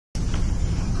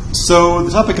So the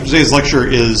topic of today's lecture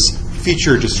is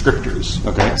feature descriptors.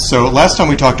 Okay, so last time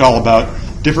we talked all about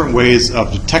different ways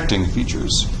of detecting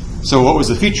features. So what was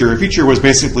a feature? A feature was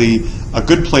basically a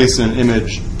good place in an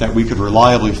image that we could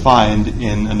reliably find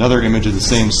in another image of the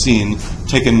same scene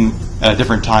taken at a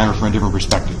different time or from a different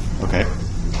perspective. Okay,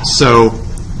 so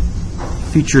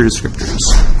feature descriptors.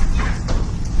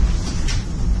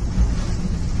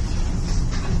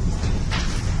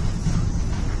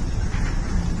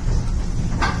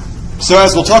 So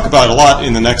as we'll talk about a lot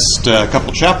in the next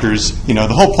couple chapters, the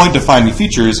whole point of finding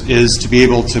features is to be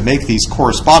able to make these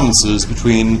correspondences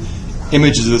between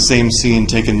images of the same scene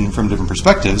taken from different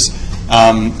perspectives.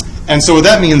 And so what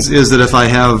that means is that if I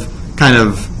have kind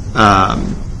of,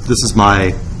 this is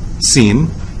my scene,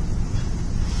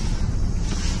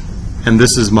 and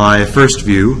this is my first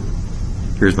view,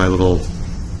 here's my little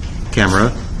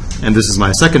camera, and this is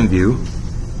my second view.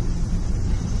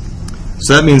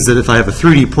 So that means that if I have a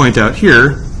 3D point out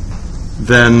here,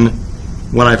 then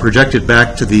when I project it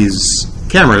back to these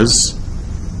cameras,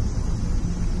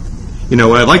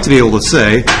 what I'd like to be able to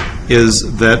say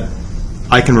is that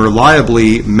I can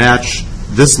reliably match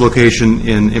this location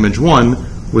in image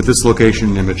 1 with this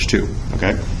location in image 2.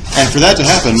 Okay? And for that to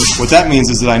happen, what that means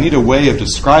is that I need a way of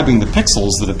describing the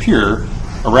pixels that appear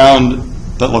around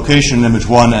that location in image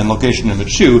 1 and location in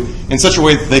image 2 in such a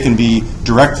way that they can be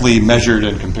directly measured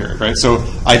and compared, right? So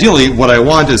ideally, what I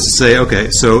want is to say,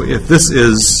 okay, so if this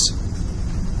is,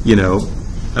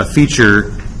 a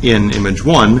feature in image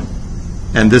 1,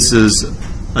 and this is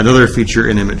another feature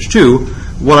in image 2,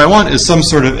 what I want is some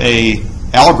sort of a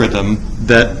algorithm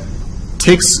that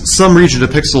takes some region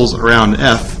of pixels around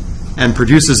F and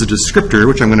produces a descriptor,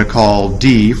 which I'm going to call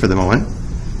D for the moment.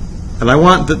 And I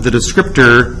want that the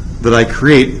descriptor that I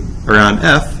create around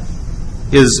F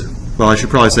is, well, I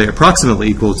should probably say approximately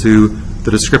equal to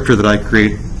the descriptor that I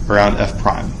create around F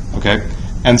prime, okay?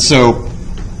 And so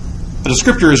a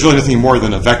descriptor is really nothing more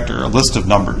than a vector, a list of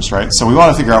numbers, right? So we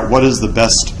want to figure out what is the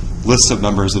best list of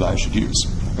numbers that I should use,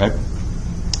 okay?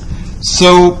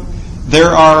 So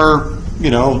there are,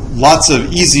 lots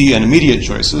of easy and immediate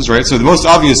choices, right? So the most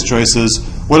obvious choice is,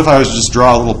 what if I was to just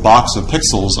draw a little box of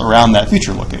pixels around that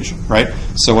feature location, right?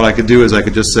 So what I could do is I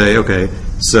could just say, okay,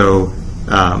 so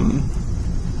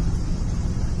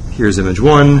here's image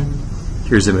 1,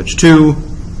 here's image 2.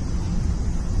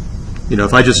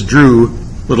 If I just drew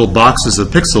little boxes of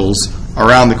pixels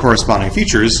around the corresponding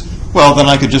features, well, then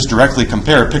I could just directly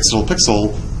compare pixel to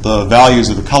pixel the values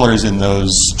of the colors in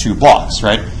those two blocks,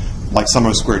 right? Like sum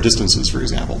of square distances, for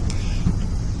example.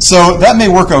 So that may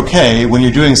work okay when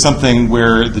you're doing something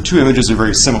where the two images are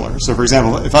very similar. So for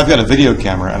example, if I've got a video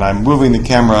camera and I'm moving the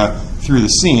camera through the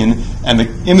scene and the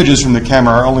images from the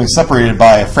camera are only separated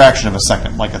by a fraction of a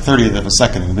second, like a 30th of a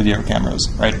second in video cameras,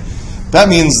 right? That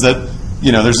means that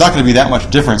there's not going to be that much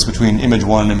difference between image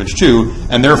 1 and image 2,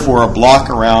 and therefore a block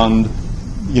around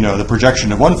the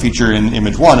projection of one feature in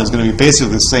image 1 is going to be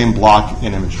basically the same block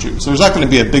in image 2. So there's not going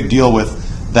to be a big deal with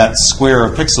that square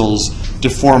of pixels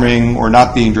deforming or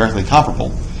not being directly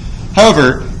comparable.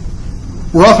 However,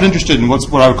 we're often interested in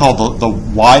what I would call the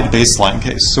wide baseline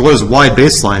case. So what does wide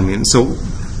baseline mean? So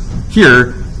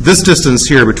here, this distance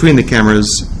here between the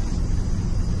cameras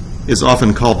is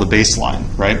often called the baseline,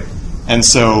 right? And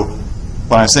so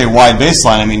when I say wide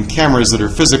baseline, I mean cameras that are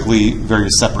physically very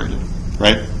separated,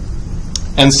 right?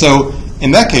 And so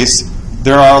in that case,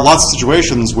 there are lots of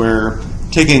situations where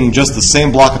taking just the same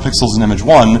block of pixels in image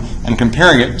 1 and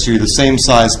comparing it to the same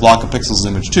size block of pixels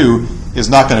in image 2 is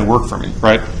not going to work for me,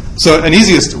 right? So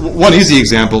one easy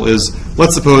example is,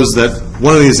 let's suppose that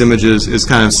one of these images is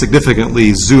kind of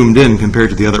significantly zoomed in compared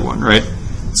to the other one, right?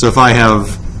 So if I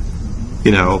have,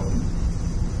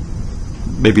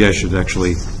 maybe I should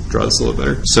actually draw this a little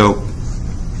better. So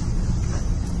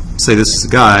say this is a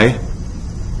guy.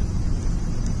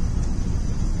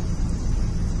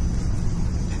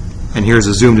 And here's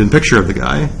a zoomed in picture of the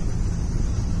guy.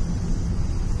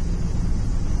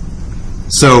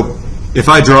 So if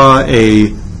I draw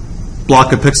a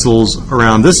block of pixels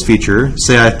around this feature,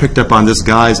 say I picked up on this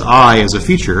guy's eye as a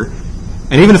feature,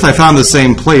 and even if I found the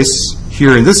same place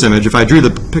here in this image, if I drew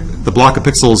the block of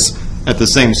pixels at the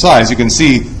same size, you can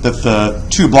see that the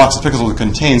two blocks of pixels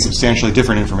contain substantially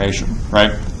different information,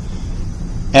 right?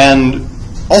 And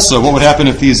also, what would happen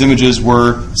if these images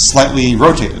were slightly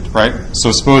rotated, right?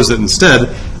 So suppose that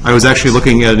instead I was actually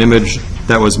looking at an image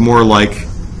that was more like,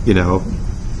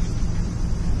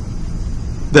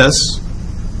 this.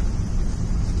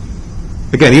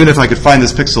 Again, even if I could find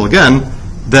this pixel again,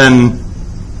 then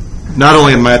not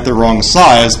only am I at the wrong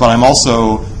size, but I'm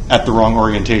also at the wrong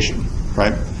orientation,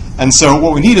 right? And so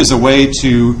what we need is a way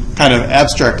to kind of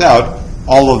abstract out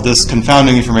all of this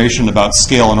confounding information about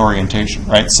scale and orientation,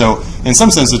 right? So in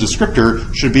some sense, the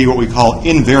descriptor should be what we call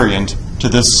invariant to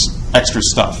this extra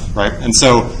stuff, right? And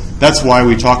so that's why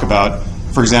we talk about,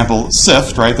 for example,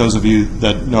 SIFT, right? Those of you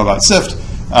that know about SIFT,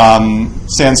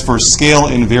 stands for scale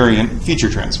invariant feature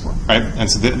transform, right? And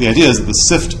so the idea is that the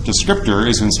SIFT descriptor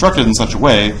is constructed in such a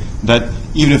way that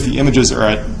even if the images are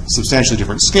at substantially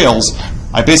different scales,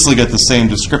 I basically get the same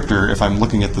descriptor if I'm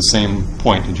looking at the same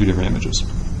point in two different images.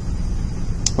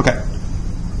 Okay,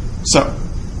 so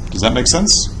does that make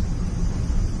sense?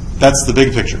 That's the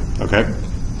big picture, okay?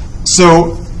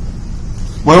 So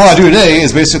what I want to do today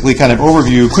is basically kind of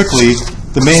overview quickly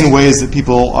the main ways that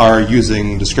people are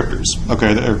using descriptors,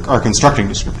 okay, that are constructing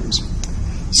descriptors.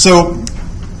 So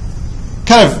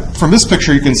kind of from this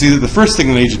picture, you can see that the first thing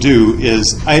I need to do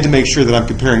is I need to make sure that I'm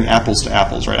comparing apples to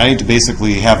apples, right? I need to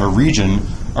basically have a region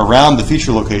around the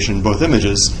feature location, both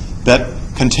images, that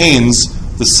contains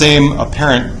the same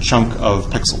apparent chunk of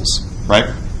pixels, right?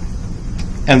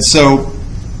 And so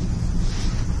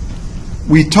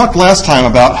we talked last time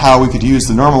about how we could use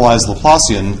the normalized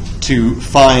Laplacian to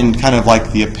find kind of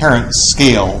like the apparent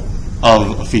scale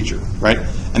of a feature, right?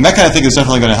 And that kind of thing is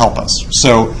definitely going to help us.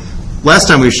 So last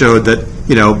time we showed that,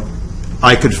 you know,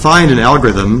 I could find an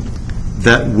algorithm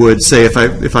that would say if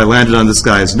I landed on this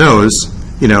guy's nose,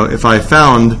 you know, if I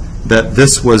found that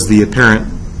this was the apparent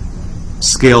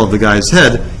scale of the guy's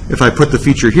head, if I put the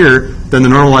feature here, then the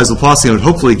normalized Laplacian would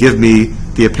hopefully give me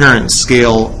the apparent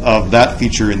scale of that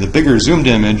feature in the bigger zoomed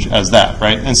image as that,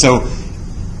 right? And so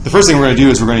the first thing we're going to do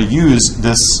is we're going to use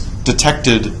this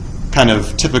detected kind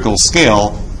of typical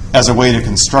scale as a way to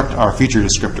construct our feature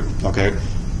descriptor, okay?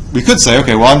 We could say,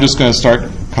 okay, well, I'm just going to start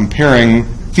comparing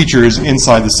features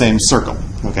inside the same circle,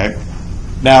 okay?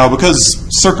 Now, because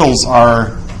circles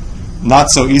are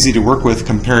not so easy to work with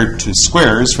compared to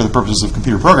squares for the purposes of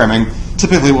computer programming,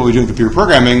 typically what we do in computer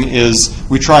programming is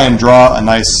we try and draw a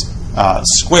nice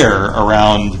square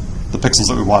around the pixels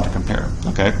that we want to compare,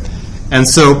 okay? And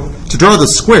so to draw the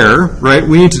square, right,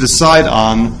 we need to decide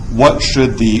on what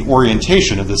should the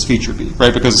orientation of this feature be,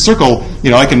 right? Because a circle, you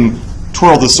know, I can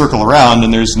twirl the circle around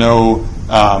and there's no,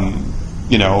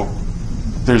 you know,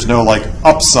 there's no like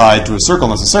upside to a circle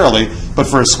necessarily, but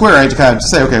for a square I need to kind of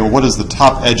say, okay, well, what is the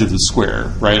top edge of the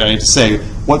square, right? I need to say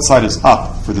what side is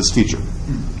up for this feature.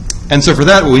 And so for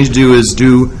that, what we need to do is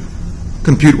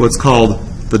compute what's called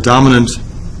the dominant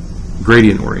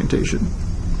gradient orientation.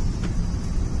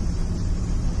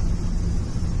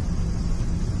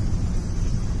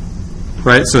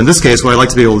 Right, so in this case, what I'd like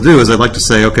to be able to do is I'd like to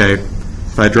say, okay,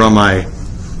 if I draw my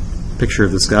picture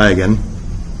of this guy again,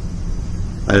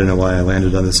 I don't know why I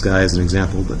landed on this guy as an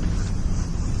example, but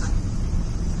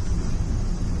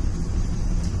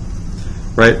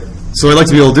right. So what I'd like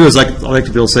to be able to do is I'd like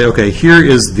to be able to say, okay, here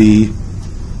is the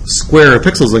square of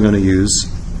pixels I'm going to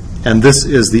use, and this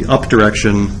is the up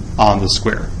direction on the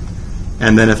square.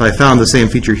 And then if I found the same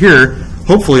feature here,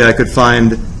 hopefully I could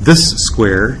find this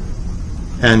square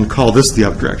and call this the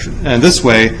up direction. And this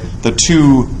way, the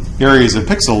two areas of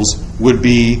pixels would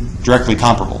be directly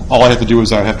comparable. All I have to do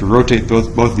is I have to rotate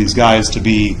both of these guys to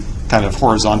be kind of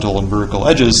horizontal and vertical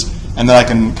edges, and then I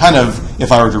can kind of,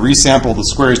 if I were to resample the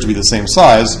squares to be the same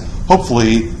size,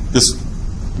 hopefully this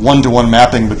one-to-one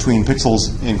mapping between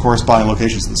pixels in corresponding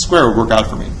locations of the square would work out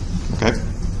for me. Okay?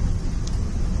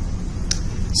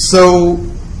 So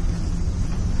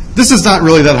this is not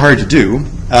really that hard to do.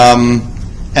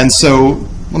 And so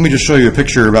let me just show you a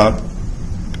picture about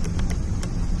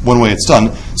one way it's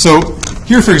done. So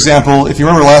here, for example, if you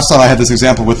remember last time I had this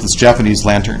example with this Japanese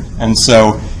lantern. And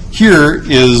so here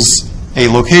is a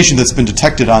location that's been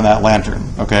detected on that lantern,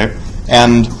 okay?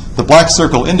 And the black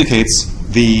circle indicates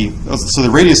so the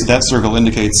radius of that circle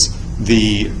indicates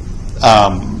the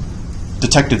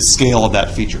detected scale of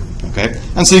that feature, okay?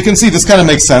 And so you can see this kind of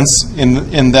makes sense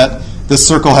in that this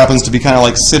circle happens to be kind of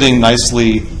like sitting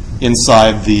nicely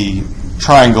inside the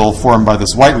triangle formed by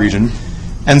this white region.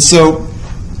 And so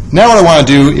now what I want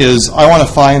to do is I want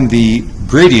to find the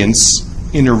gradients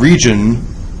in a region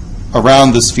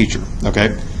around this feature,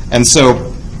 okay? And so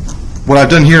what I've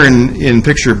done here in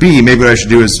picture B, maybe what I should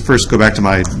do is first go back to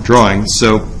my drawing.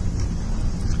 So,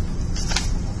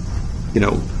 you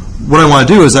know, what I want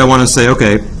to do is I want to say,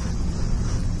 okay,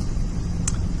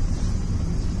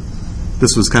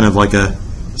 this was kind of like a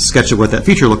sketch of what that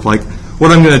feature looked like.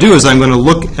 What I'm going to do is I'm going to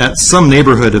look at some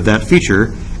neighborhood of that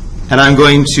feature, and I'm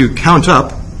going to count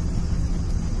up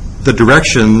the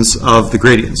directions of the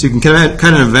gradients. You can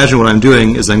kind of imagine what I'm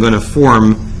doing is I'm going to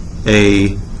form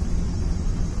a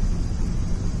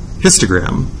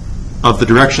histogram of the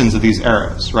directions of these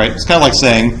arrows, right? It's kind of like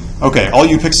saying, okay, all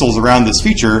you pixels around this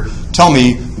feature, tell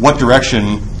me what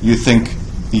direction you think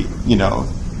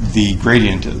the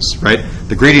gradient is, right?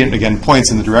 The gradient, again,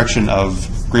 points in the direction of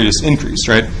greatest increase,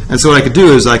 right? And so what I could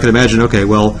do is I could imagine, okay,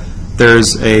 well,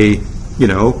 there's a,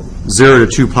 0 to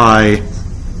 2 pi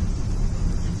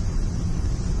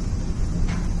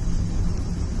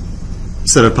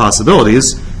set of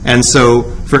possibilities. And so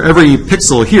for every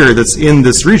pixel here that's in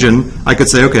this region, I could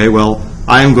say, okay, well,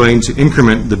 I am going to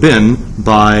increment the bin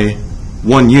by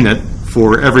 1 unit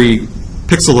for every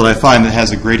pixel that I find that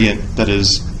has a gradient that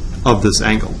is of this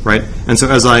angle, right? And so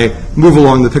as I move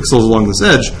along the pixels along this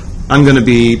edge, I'm going to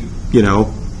be,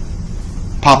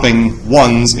 popping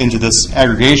ones into this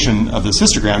aggregation of this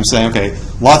histogram, saying, okay,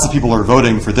 lots of people are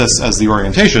voting for this as the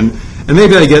orientation, and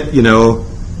maybe I get,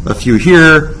 a few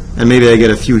here, and maybe I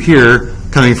get a few here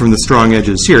coming from the strong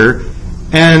edges here.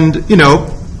 And,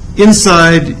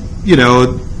 inside,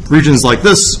 regions like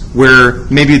this where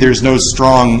maybe there's no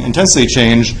strong intensity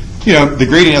change, the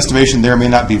gradient estimation there may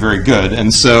not be very good.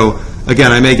 And so,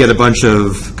 again, I may get a bunch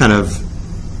of kind of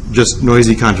just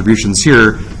noisy contributions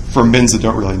here from bins that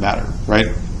don't really matter, right?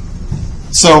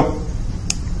 So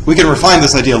we can refine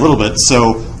this idea a little bit.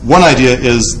 So one idea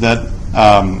is that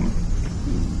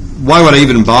why would I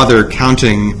even bother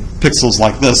counting pixels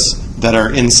like this that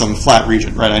are in some flat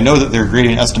region, right? I know that their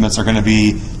gradient estimates are going to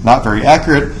be not very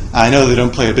accurate. I know they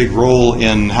don't play a big role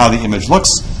in how the image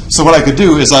looks. So what I could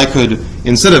do is I could,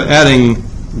 instead of adding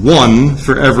 1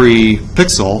 for every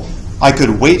pixel, I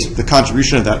could weight the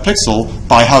contribution of that pixel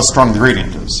by how strong the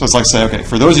gradient is. So it's like say, okay,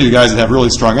 for those of you guys that have really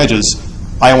strong edges,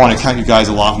 I want to count you guys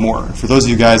a lot more. For those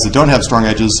of you guys that don't have strong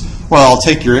edges, well, I'll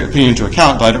take your opinion into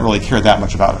account, but I don't really care that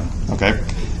much about it, okay?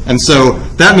 And so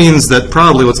that means that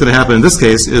probably what's going to happen in this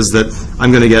case is that I'm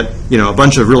going to get, a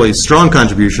bunch of really strong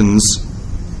contributions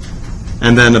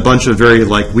and then a bunch of very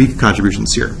weak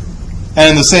contributions here.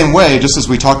 And in the same way, just as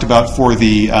we talked about for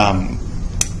the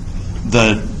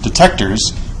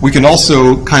detectors, we can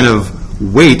also kind of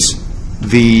weight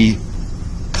the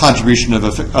contribution of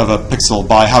a pixel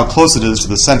by how close it is to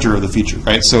the center of the feature,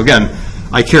 right? So again,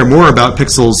 I care more about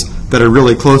pixels that are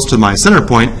really close to my center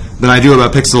point than I do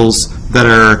about pixels that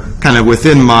are kind of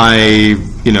within my,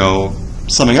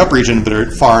 summing up region but are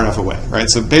far enough away, right?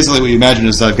 So basically what you imagine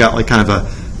is I've got kind of a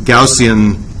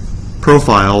Gaussian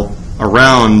profile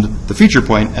around the feature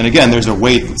point, and again, there's a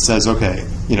weight that says, okay,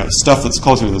 stuff that's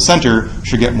closer to the center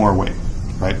should get more weight,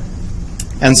 right?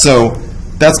 And so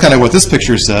that's kind of what this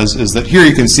picture says, is that here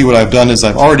you can see what I've done is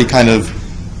I've already kind of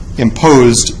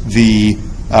imposed the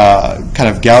kind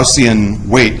of Gaussian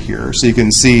weight here. So you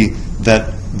can see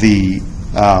that the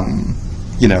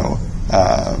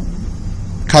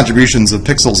contributions of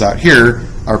pixels out here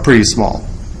are pretty small.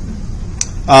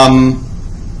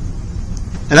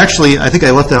 And actually, I think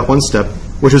I left out one step,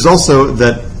 which is also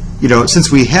that,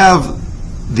 since we have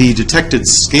the detected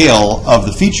scale of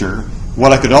the feature,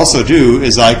 what I could also do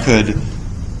is I could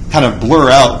kind of blur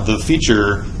out the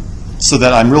feature so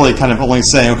that I'm really kind of only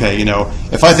saying, okay,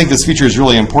 if I think this feature is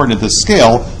really important at this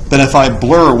scale, then if I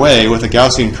blur away with a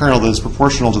Gaussian kernel that is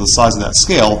proportional to the size of that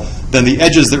scale, then the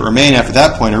edges that remain after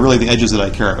that point are really the edges that I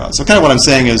care about. So kind of what I'm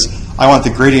saying is I want the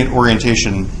gradient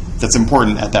orientation that's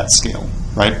important at that scale,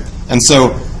 right? And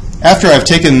so after I've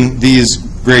taken these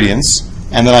gradients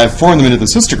and then I've formed them into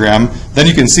this histogram, then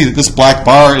you can see that this black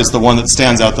bar is the one that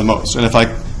stands out the most. And if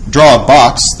I draw a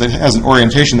box that has an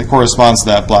orientation that corresponds to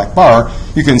that black bar,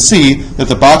 you can see that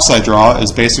the box I draw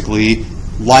is basically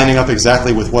lining up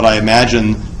exactly with what I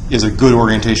imagine is a good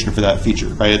orientation for that feature,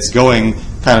 right? It's going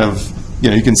kind of,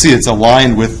 you can see it's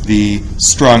aligned with the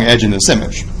strong edge in this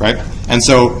image, right? And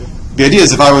so the idea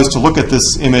is if I was to look at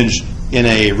this image in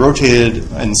a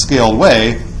rotated and scaled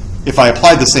way, if I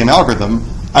applied the same algorithm,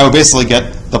 I would basically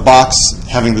get the box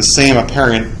having the same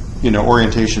apparent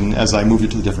orientation as I moved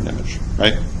it to the different image,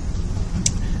 right?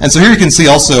 And so here you can see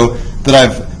also that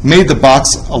I've made the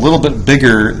box a little bit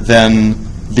bigger than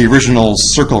the original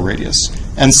circle radius.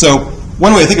 And so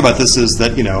one way to think about this is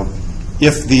that,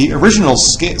 if the original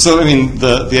scale, so I mean,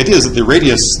 the idea is that the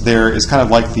radius there is kind of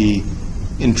like the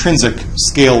intrinsic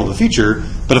scale of the feature,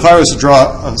 but if I was to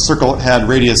draw a circle that had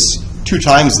radius 2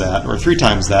 times that or 3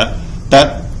 times that,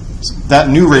 that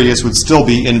new radius would still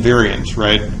be invariant,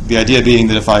 right? The idea being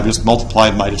that if I just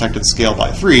multiplied my detected scale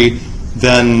by 3,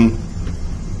 then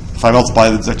if I multiply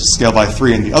the detected scale by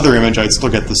 3 in the other image, I'd still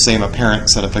get the same apparent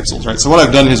set of pixels, right? So what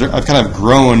I've done is I've kind of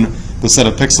grown the set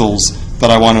of pixels that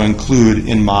I want to include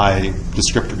in my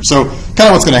descriptor. So kind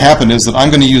of what's going to happen is that I'm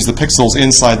going to use the pixels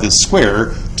inside this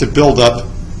square to build up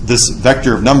this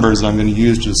vector of numbers that I'm going to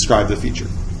use to describe the feature,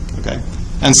 okay?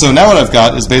 And so now what I've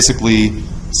got is basically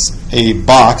a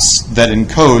box that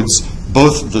encodes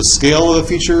both the scale of the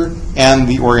feature and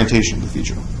the orientation of the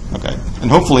feature. Okay, and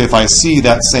hopefully if I see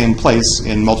that same place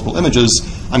in multiple images,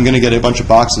 I'm going to get a bunch of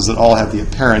boxes that all have the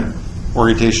apparent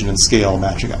orientation and scale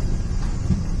matching up.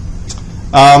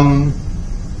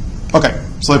 Okay,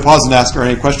 so I pause and ask, are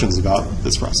any questions about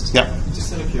this process? Yeah?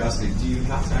 Just out of curiosity, do you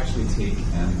have to actually take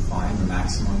and find the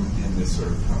maximum in this sort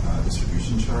of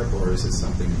distribution chart, or is it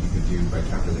something that you could do by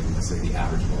calculating, let's say, the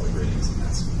average of all the gradings in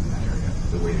that area,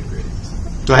 the weighted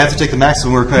gradings? Do I have to take the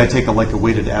maximum, or could I take a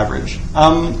weighted average?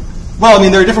 Well, I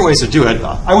mean, there are different ways to do it.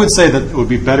 I would say that it would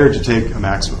be better to take a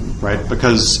maximum, right?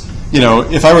 Because,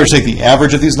 if I were to take the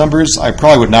average of these numbers, I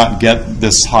probably would not get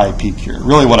this high peak here.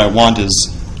 Really what I want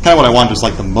is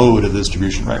like the mode of the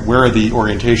distribution, right? Where are the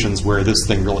orientations where this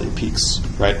thing really peaks,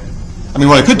 right? I mean,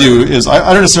 what I could do is,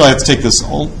 I don't necessarily have to take this,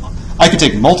 I could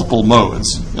take multiple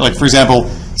modes. Like, for example,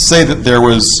 say that there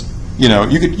was,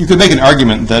 you could make an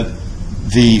argument that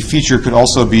the feature could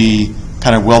also be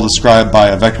kind of well described by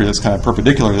a vector that's kind of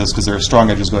perpendicular to this because there are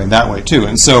strong edges going that way too.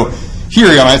 And so here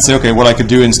I might say, okay, what I could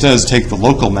do instead is take the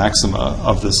local maxima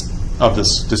of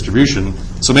this distribution.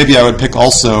 So maybe I would pick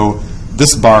also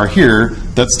this bar here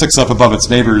that sticks up above its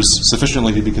neighbors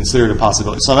sufficiently to be considered a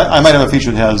possibility. So I might have a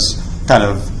feature that has kind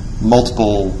of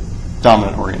multiple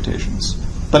dominant orientations.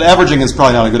 But averaging is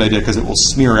probably not a good idea because it will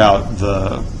smear out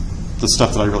the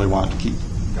stuff that I really want to keep.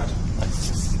 Gotcha.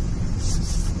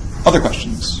 Other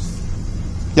questions?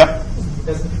 Yep.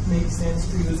 Does it make sense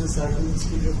to use a circle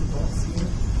instead of a box here?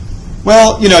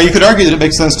 Well, you could argue that it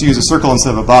makes sense to use a circle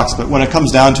instead of a box, but when it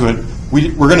comes down to it,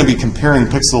 we're going to be comparing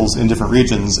pixels in different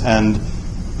regions, and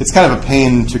it's kind of a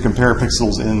pain to compare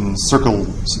pixels in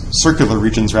circular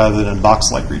regions rather than in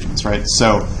box-like regions, right?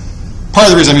 So part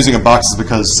of the reason I'm using a box is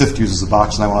because SIFT uses a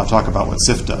box, and I want to talk about what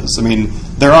SIFT does. I mean,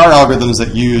 there are algorithms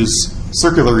that use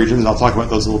circular regions, and I'll talk about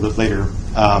those a little bit later,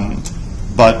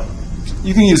 but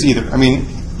you can use either. I mean,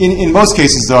 in most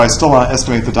cases, though, I still want to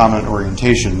estimate the dominant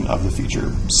orientation of the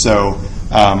feature. So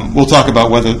we'll talk about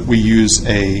whether we use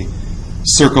a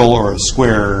circle or a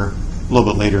square a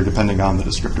little bit later, depending on the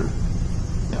descriptor.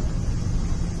 Yeah.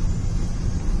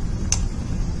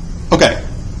 Okay.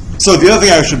 So the other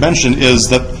thing I should mention is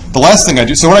that the last thing I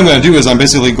do, so what I'm going to do is I'm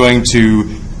basically going to,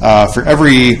 for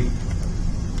every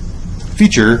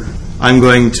feature, I'm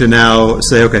going to now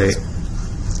say, okay,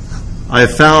 I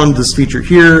have found this feature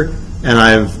here, and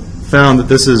I've found that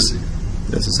this is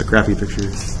a crappy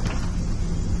picture.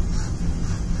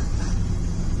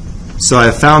 So I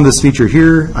have found this feature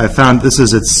here. I have found this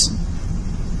is its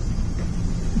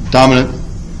dominant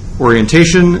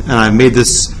orientation, and I've made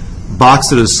this box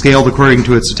that is scaled according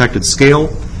to its detected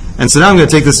scale. And so now I'm going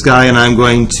to take this guy and I'm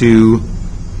going to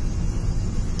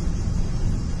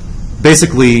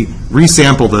basically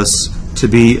resample this to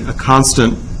be a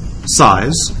constant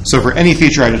size. So for any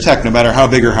feature I detect, no matter how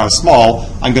big or how small,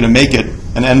 I'm going to make it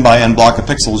an n by n block of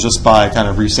pixels just by kind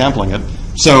of resampling it.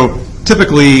 So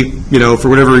typically, for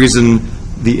whatever reason,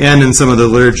 the n in some of the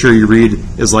literature you read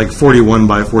is like 41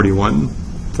 by 41,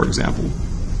 for example.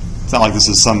 It's not like this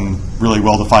is some really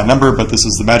well-defined number, but this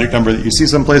is the magic number that you see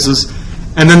some places.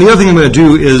 And then the other thing I'm going to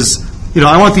do is,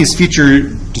 I want these feature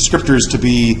descriptors to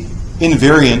be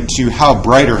invariant to how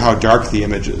bright or how dark the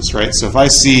image is, right? So if I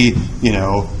see,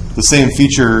 the same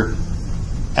feature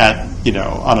at,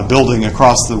 on a building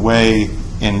across the way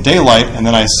in daylight, and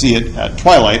then I see it at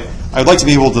twilight, I'd like to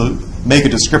be able to make a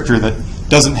descriptor that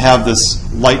doesn't have this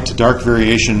light to dark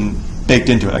variation baked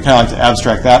into it. I kind of like to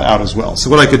abstract that out as well. So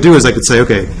what I could do is I could say,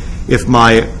 okay,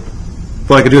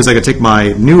 what I could do is I could take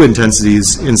my new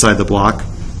intensities inside the block,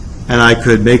 and I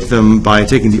could make them by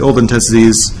taking the old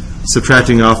intensities,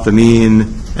 subtracting off the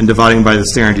mean, and dividing by the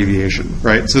standard deviation,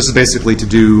 right? So this is basically to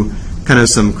do kind of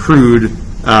some crude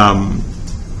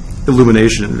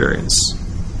illumination invariance.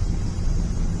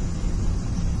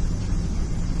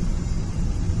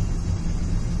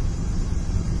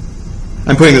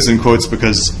 I'm putting this in quotes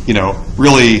because,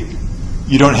 really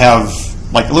you don't have,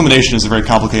 illumination is a very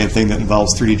complicated thing that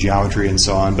involves 3D geometry and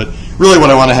so on, but really what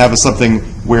I want to have is something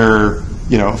where,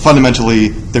 fundamentally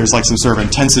there's some sort of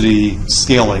intensity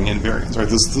scaling invariance, right?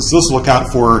 This will account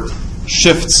for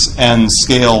shifts and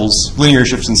scales, linear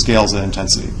shifts and scales in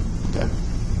intensity, okay?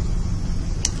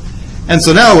 And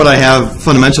so now what I have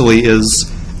fundamentally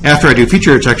is, after I do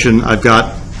feature detection, I've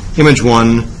got image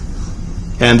 1,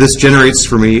 and this generates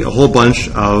for me a whole bunch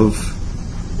of,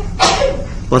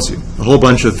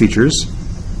 features.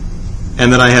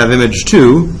 And then I have image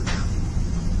 2,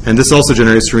 and this also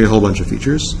generates for me a whole bunch of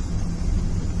features.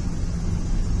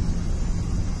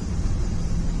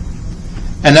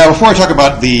 And now before I talk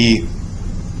about the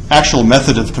actual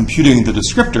method of computing the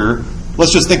descriptor,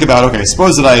 let's just think about, okay,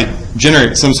 suppose that I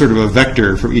generate some sort of a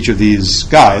vector from each of these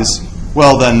guys.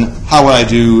 Well, then how would I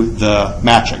do the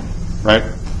matching, right?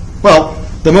 Well,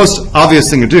 the most obvious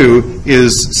thing to do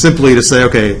is simply to say,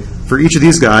 okay, for each of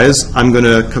these guys, I'm going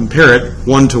to compare it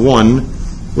one-to-one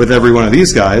with every one of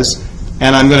these guys,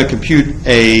 and I'm going to compute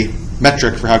a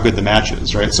metric for how good the match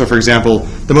is, right? So, for example,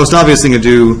 the most obvious thing to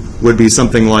do would be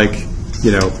something like,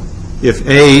 if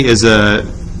A is a,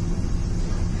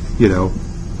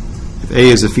 if A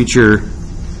is a feature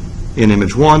in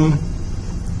image 1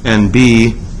 and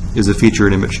B is a feature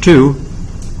in image 2,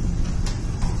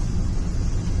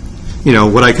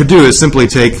 what I could do is simply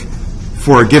take,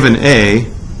 for a given A,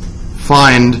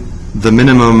 find the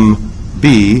minimum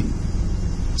B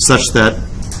such that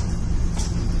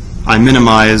I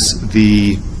minimize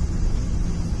the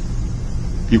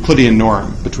Euclidean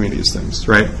norm between these things,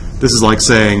 right? This is like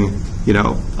saying,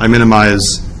 I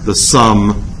minimize the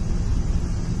sum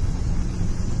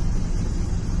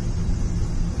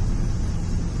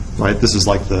right? This is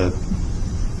like the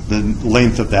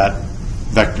length of that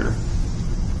vector.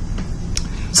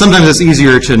 Sometimes it's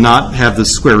easier to not have the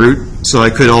square root, so I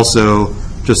could also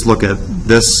just look at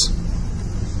this,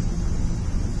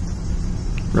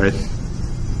 right?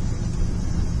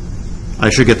 I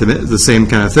should get the same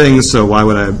kind of thing, so why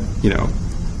would I, I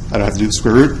don't have to do the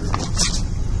square root.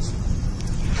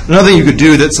 Another thing you could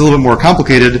do that's a little bit more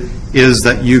complicated is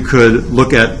that you could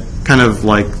look at kind of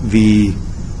like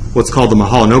what's called the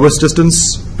Mahalanobis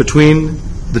distance between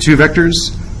the two vectors.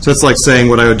 So it's like saying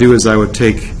what I would do is I would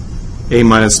take A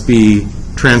minus B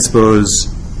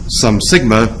transpose some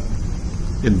sigma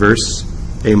inverse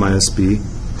A minus B.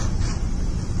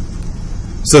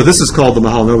 So this is called the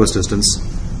Mahalanobis distance.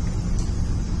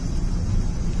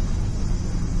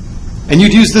 And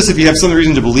you'd use this if you have some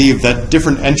reason to believe that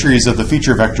different entries of the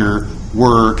feature vector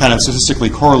were kind of statistically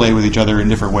correlated with each other in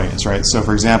different ways, right? So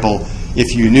for example,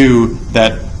 if you knew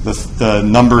that the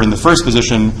number in the first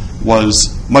position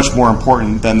was much more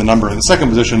important than the number in the second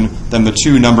position, then the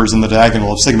two numbers in the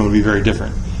diagonal of sigma would be very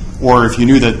different. Or if you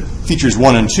knew that features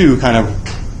 1 and 2 kind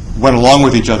of went along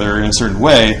with each other in a certain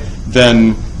way,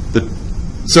 then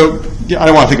so yeah, I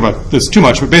don't want to think about this too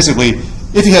much, but basically,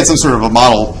 if you had some sort of a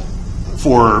model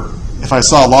for if I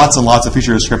saw lots and lots of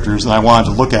feature descriptors and I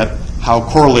wanted to look at how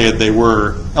correlated they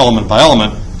were element by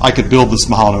element, I could build this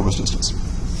Mahalanobis distance.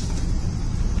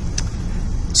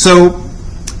 So,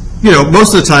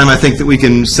 most of the time I think that we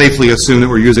can safely assume that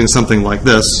we're using something like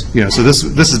this. So this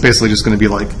is basically just going to be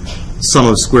like sum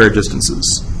of squared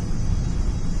distances.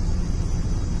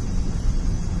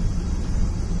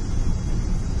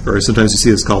 Or sometimes you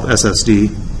see this called SSD.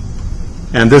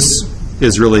 And this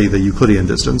is really the Euclidean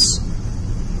distance,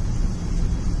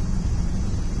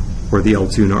 or the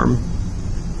L2 norm.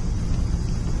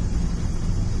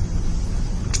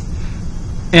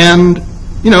 And,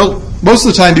 most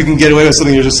of the time you can get away with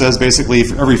something that just says basically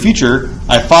for every feature,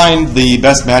 I find the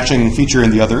best matching feature in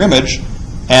the other image,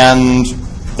 and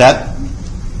that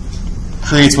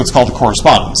creates what's called a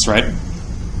correspondence, right?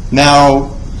 Now,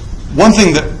 one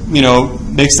thing that,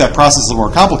 makes that process a little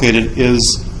more complicated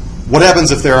is what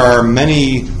happens if there are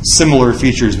many similar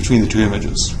features between the two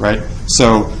images, right?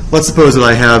 So let's suppose that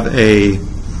I have a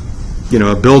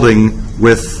building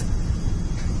with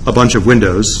a bunch of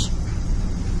windows.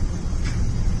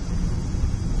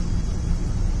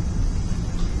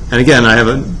 And again, I have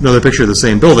another picture of the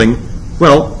same building.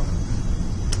 Well,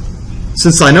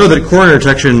 since I know that corners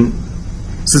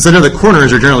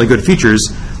are generally good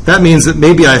features, that means that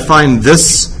maybe I find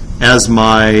this as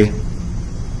my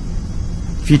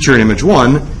feature in image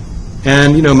 1,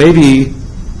 and maybe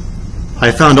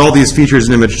I found all these features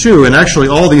in image 2, and actually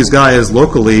all these guys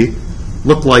locally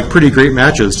look like pretty great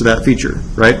matches to that feature,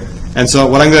 right? And so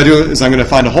what I'm going to do is I'm going to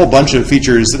find a whole bunch of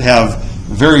features that have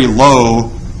very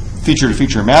low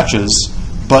feature-to-feature matches,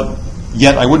 but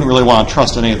yet I wouldn't really want to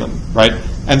trust any of them, right?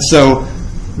 And so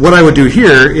what I would do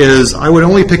here is I would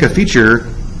only pick a feature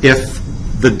if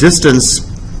the distance,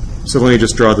 so let me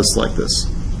just draw this like this.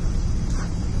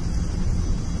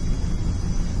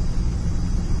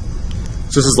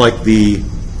 So this is like the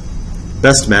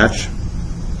best match,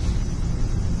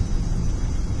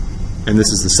 and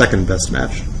this is the second best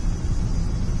match.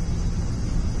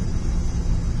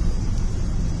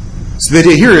 So the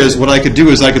idea here is what I could do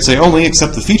is I could say only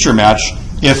accept the feature match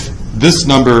if this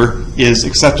number is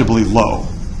acceptably low,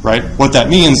 right? What that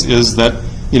means is that,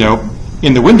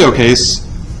 in the window case,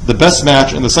 the best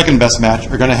match and the second best match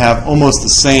are going to have almost the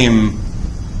same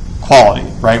quality,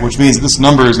 right? Which means this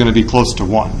number is going to be close to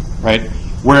 1, right?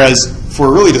 Whereas for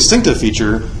a really distinctive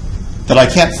feature that I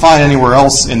can't find anywhere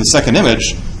else in the second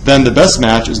image, then the best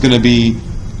match is going to be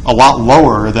a lot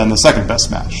lower than the second best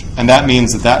match. And that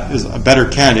means that that is a better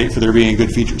candidate for there being a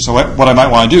good feature. So what I might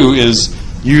want to do is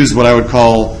use what I would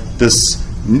call this,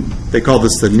 they call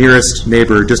this the nearest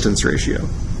neighbor distance ratio.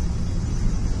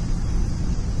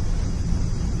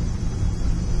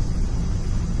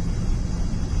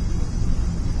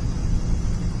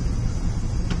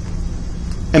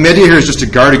 And the idea here is just to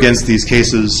guard against these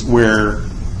cases where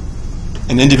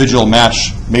an individual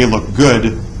match may look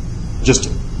good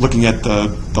just looking at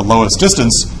the lowest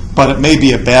distance, but it may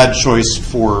be a bad choice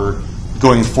for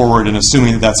going forward and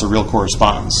assuming that that's a real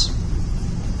correspondence.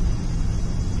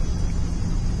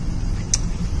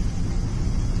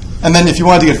 And then if you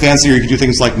wanted to get fancier, you could do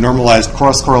things like normalized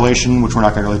cross correlation, which we're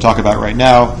not going to really talk about right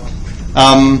now.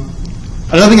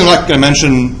 Another thing I'm not going to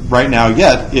mention right now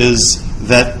yet is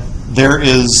that there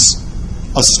is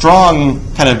a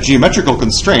strong kind of geometrical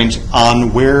constraint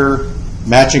on where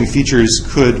matching features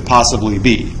could possibly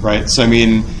be, right? So I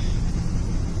mean,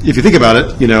 if you think about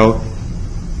it, you know,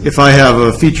 if I have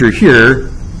a feature here,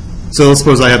 so let's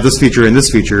suppose I have this feature and this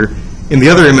feature. In the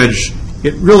other image,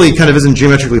 it really kind of isn't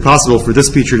geometrically possible for this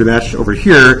feature to match over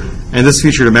here and this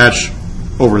feature to match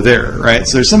over there, right?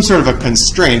 So there's some sort of a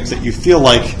constraint that you feel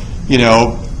like, you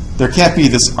know, there can't be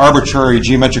this arbitrary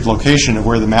geometric location of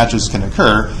where the matches can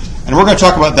occur. And we're going to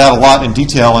talk about that a lot in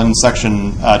detail in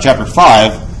section chapter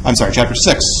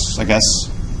 6, I guess.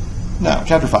 No,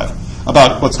 chapter 5,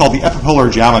 about what's called the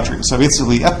epipolar geometry. So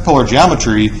basically, epipolar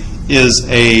geometry is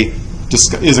a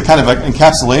kind of an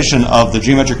encapsulation of the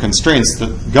geometric constraints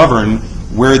that govern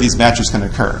where these matches can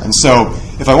occur. And so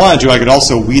if I wanted to, I could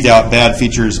also weed out bad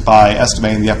features by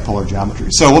estimating the epipolar geometry.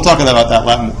 So we'll talk about that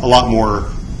a lot more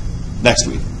next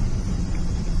week.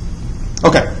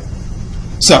 Okay,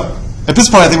 so at this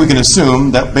point I think we can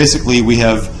assume that basically we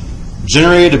have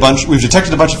generated we've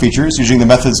detected a bunch of features using the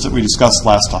methods that we discussed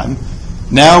last time.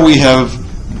 Now we have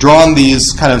drawn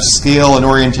these kind of scale and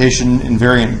orientation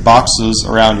invariant boxes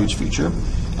around each feature.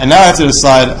 And now I have to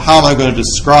decide how am I going to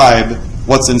describe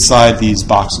what's inside these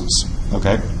boxes,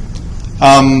 okay?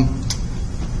 And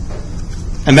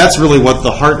that's really what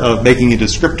the heart of making a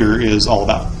descriptor is all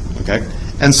about, okay?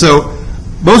 And so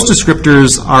most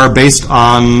descriptors are based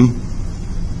on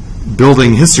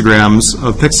building histograms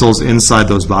of pixels inside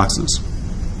those boxes.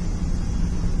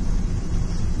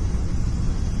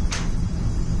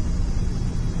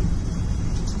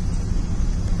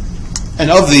 And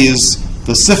of these,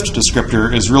 the SIFT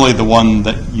descriptor is really the one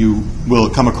that you will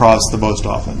come across the most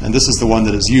often. And this is the one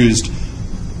that is used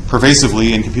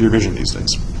pervasively in computer vision these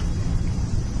days.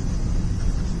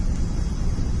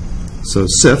 So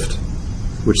SIFT,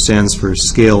 which stands for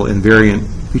Scale Invariant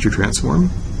Feature Transform,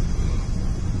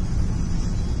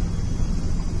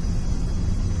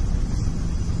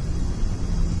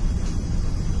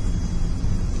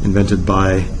 invented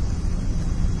by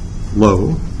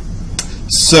Lowe.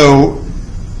 So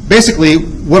basically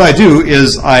what I do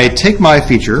is I take my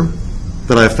feature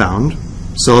that I've found.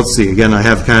 So let's see, again, I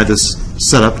have kind of this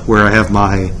setup where I have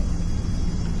my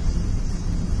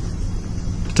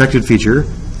detected feature.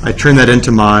 I turn that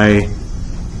into my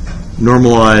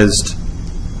normalized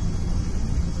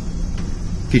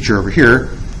feature over here.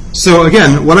 So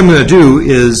again, what I'm going to do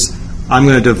is I'm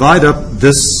going to divide up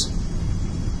this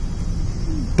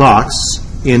box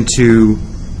into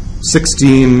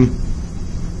 16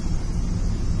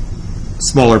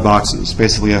 smaller boxes,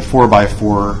 basically a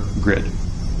 4x4 grid.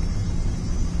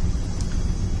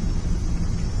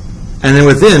 And then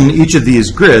within each of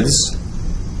these grids,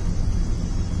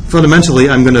 fundamentally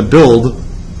I'm going to build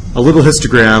a little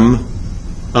histogram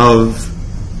of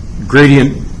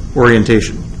gradient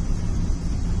orientation.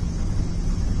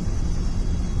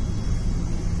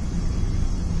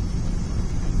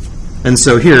 And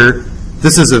so here,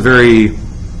 this is a very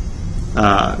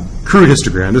crude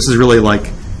histogram. This is really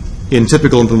like, in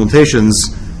typical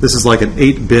implementations, this is like an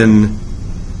 8-bin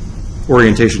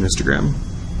orientation histogram.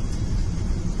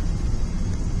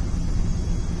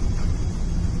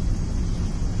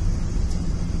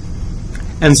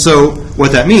 And so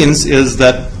what that means is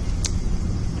that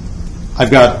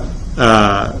I've got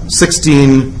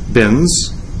 16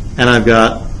 bins, and I've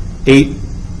got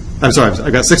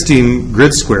I've got 16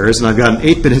 grid squares, and I've got an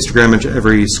 8-bit histogram into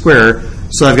every square,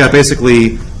 so I've got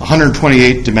basically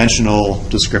 128-dimensional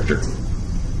descriptor.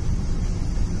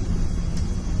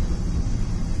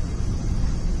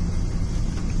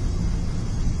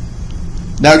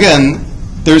 Now again,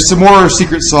 there's some more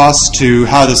secret sauce to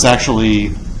how this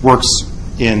actually works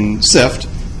in SIFT.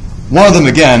 One of them,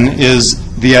 again, is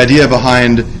the idea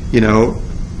behind,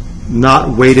 not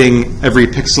weighting every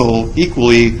pixel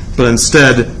equally, but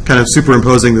instead kind of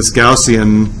superimposing this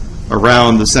Gaussian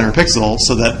around the center pixel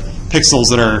so that pixels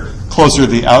that are closer to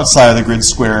the outside of the grid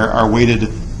square are weighted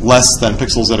less than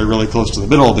pixels that are really close to the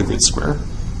middle of the grid square.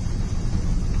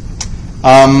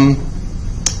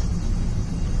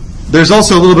 There's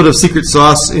also a little bit of secret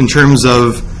sauce in terms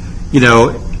of,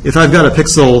 if I've got a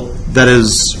pixel that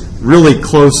is really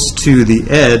close to the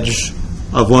edge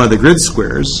of one of the grid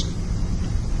squares,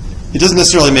 it doesn't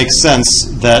necessarily make sense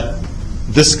that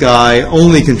this guy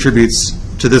only contributes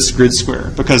to this grid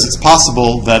square, because it's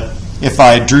possible that if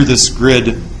I drew this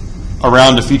grid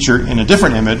around a feature in a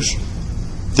different image,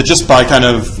 that just by kind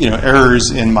of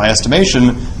errors in my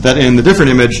estimation, that in the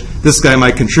different image, this guy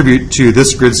might contribute to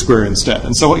this grid square instead.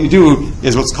 And so what you do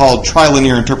is what's called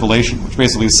trilinear interpolation, which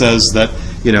basically says that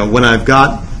when I've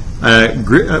got a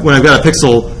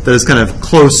pixel that is kind of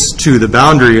close to the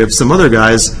boundary of some other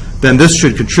guys, then this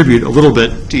should contribute a little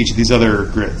bit to each of these other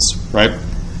grids, right?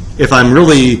 If I'm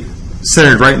really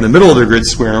centered right in the middle of the grid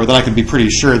square, well, then I can be pretty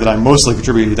sure that I'm mostly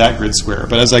contributing to that grid square.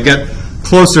 But as I get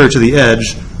closer to the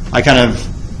edge, I kind of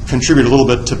contribute a little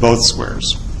bit to both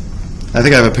squares. I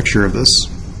think I have a picture of this.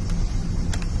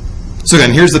 So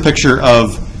again, here's the picture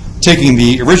of taking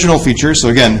the original feature. So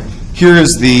again, here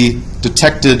is the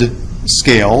detected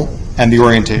scale and the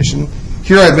orientation.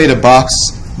 Here I've made a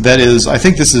box that is, I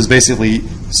think this is basically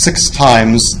 6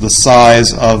 times the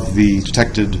size of the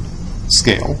detected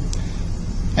scale.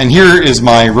 And here is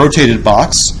my rotated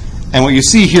box. And what you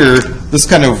see here, this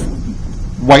kind of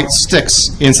white sticks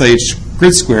inside each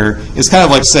grid square is kind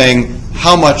of like saying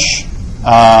how much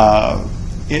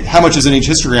is in each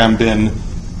histogram bin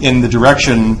in the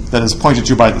direction that is pointed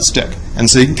to by the stick. And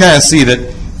so you can kind of see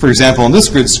that, for example, in this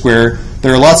grid square,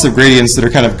 there are lots of gradients that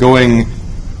are kind of going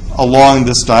along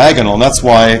this diagonal, and that's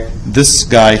why this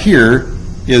guy here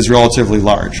is relatively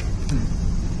large.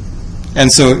 And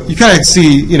so you kind of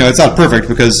see, it's not perfect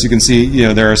because you can see,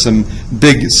 there are some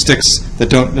big sticks that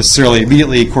don't necessarily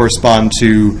immediately correspond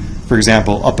to, for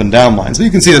example, up and down lines. But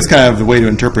you can see that's kind of the way to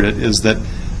interpret it, is that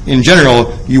in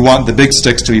general, you want the big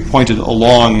sticks to be pointed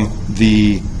along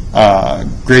the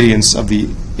gradients of the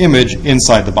image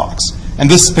inside the box. And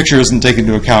this picture doesn't take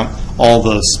into account all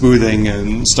the smoothing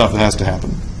and stuff that has to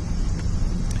happen.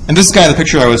 And this is kind of the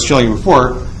picture I was showing you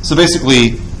before. So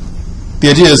basically, the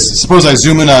idea is, suppose I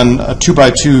zoom in on a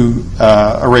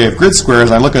 2x2 array of grid squares,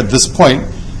 and I look at this point,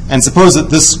 and suppose that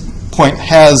this point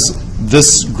has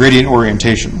this gradient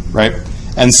orientation, right?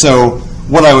 And so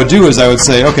what I would do is I would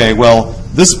say, okay, well,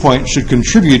 this point should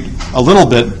contribute a little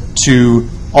bit to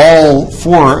all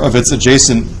 4 of its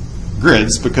adjacent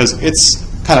grids because it's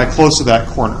kind of close to that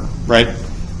corner, right?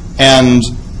 And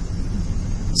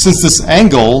since this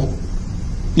angle,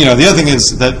 the other thing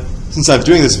is that since I'm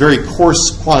doing this very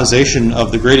coarse quantization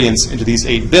of the gradients into these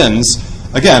 8 bins,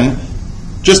 again,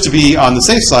 just to be on the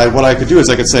safe side, what I could do is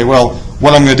I could say, well,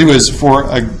 what I'm going to do is for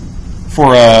an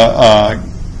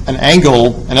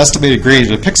angle, an estimated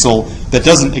gradient of a pixel that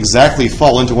doesn't exactly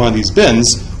fall into one of these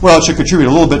bins, well, it should contribute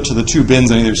a little bit to the 2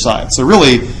 bins on either side. So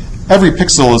really, every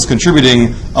pixel is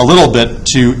contributing a little bit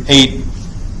to 8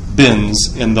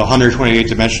 bins in the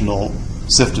 128-dimensional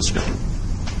SIF descriptor.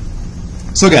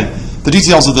 So again, the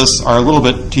details of this are a little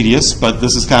bit tedious, but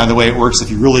this is kind of the way it works if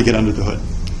you really get under the hood.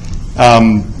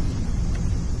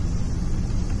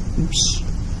 Oops.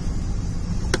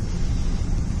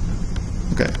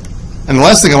 Okay. And the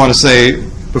last thing I want to say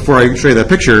before I show you that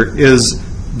picture is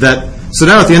that, so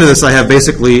now at the end of this I have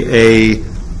basically a,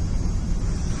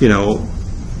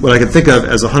 what I can think of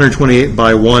as a 128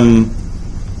 by 1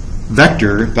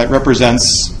 vector that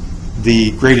represents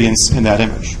the gradients in that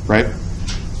image, right?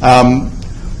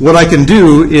 What I can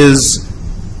do is,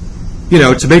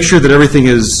 to make sure that everything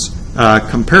is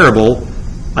comparable,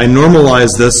 I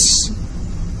normalize this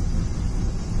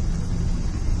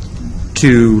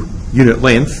to unit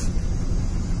length,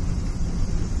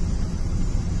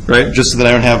 right? Just so that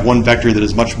I don't have one vector that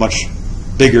is much, much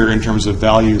bigger in terms of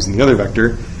values than the other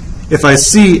vector. If I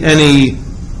see any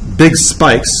big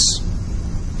spikes,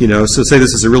 so say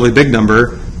this is a really big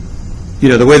number,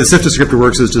 the way the SIF descriptor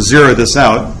works is to zero this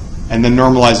out and then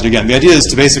normalize it again. The idea is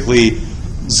to basically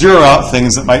zero out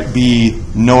things that might be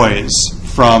noise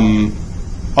from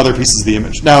other pieces of the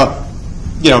image. Now,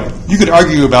 you could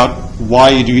argue about why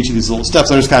you do each of these little steps.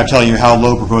 I'm just kind of telling you how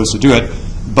Lowe proposed to do it.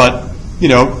 But,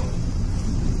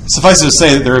 suffice it to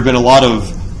say that there have been a lot of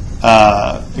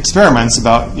experiments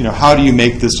about, how do you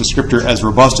make this descriptor as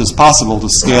robust as possible to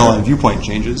scale and viewpoint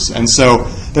changes. And so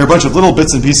there are a bunch of little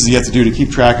bits and pieces you have to do to keep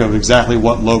track of exactly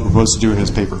what Lowe proposed to do in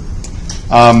his paper.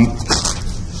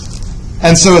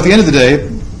 And so at the end of the day,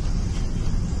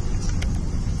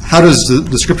 how does the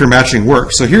descriptor matching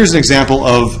work? So here's an example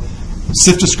of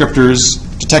SIF descriptors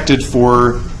detected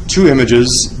for 2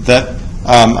 images that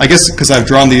I guess because I've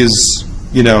drawn these,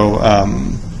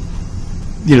 the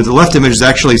left image is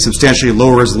actually substantially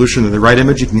lower resolution than the right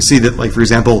image. You can see that, like, for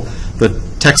example, the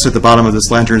text at the bottom of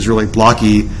this lantern is really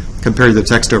blocky compared to the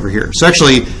text over here. So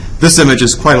actually, this image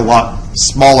is quite a lot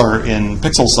smaller in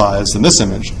pixel size than this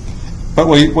image. But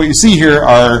what you see here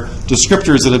are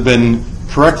descriptors that have been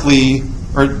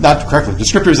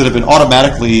descriptors that have been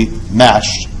automatically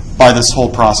matched by this whole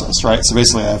process, right? So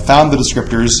basically, I've found the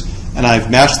descriptors, and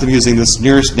I've matched them using this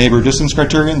nearest neighbor distance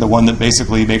criterion, the one that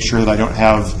basically makes sure that I don't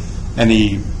have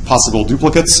any possible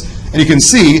duplicates. And you can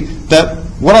see that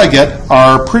what I get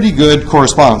are pretty good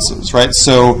correspondences, right?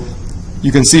 So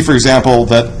you can see, for example,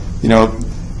 that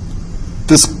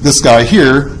this guy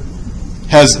here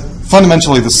has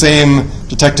fundamentally the same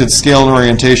detected scale and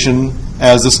orientation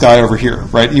as this guy over here,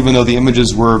 right? Even though the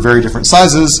images were very different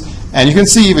sizes. And you can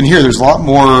see even here there's a lot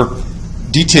more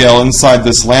detail inside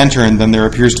this lantern than there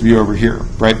appears to be over here,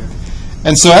 right?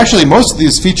 And so actually most of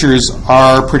these features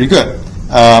are pretty good.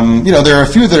 There are a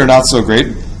few that are not so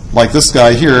great, like this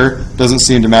guy here doesn't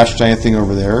seem to match to anything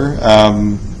over there.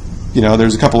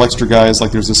 There's a couple extra guys,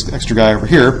 like there's this extra guy over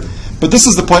here. But this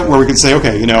is the point where we can say,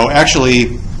 okay,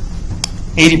 actually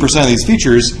 80% of these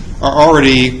features are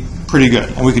already pretty good.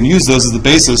 And we can use those as the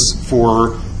basis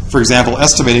for example,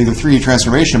 estimating the 3D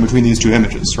transformation between these two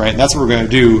images, right? And that's what we're going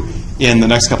to do in the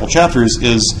next couple chapters,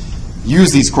 is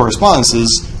use these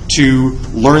correspondences to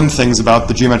learn things about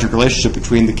the geometric relationship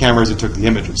between the cameras that took the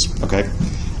images, okay?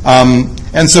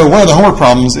 And so one of the homework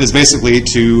problems is basically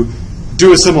to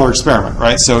do a similar experiment,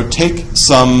 right? So take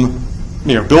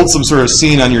build some sort of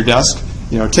scene on your desk,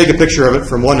 take a picture of it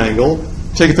from one angle,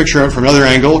 take a picture of it from another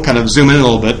angle, kind of zoom in a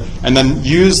little bit, and then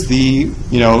use the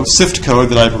SIFT code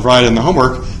that I provided in the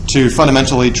homework to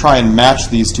fundamentally try and match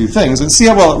these two things and see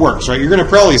how well it works, right? You're going to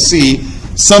probably see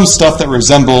some stuff that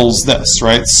resembles this,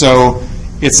 right? So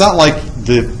it's not like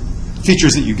the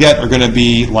features that you get are going to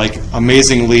be like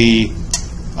amazingly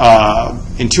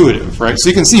intuitive, right? So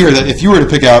you can see here that if you were to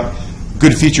pick out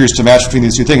good features to match between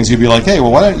these two things, you'd be like, hey,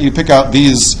 well, why don't you pick out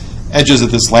these edges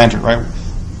of this lantern, right?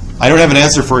 I don't have an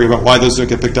answer for you about why those don't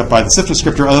get picked up by the SIFT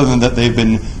descriptor, other than that they've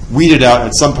been weeded out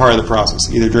at some part of the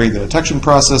process, either during the detection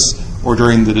process or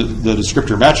during the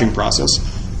descriptor matching process.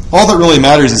 All that really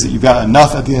matters is that you've got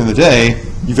enough, at the end of the day,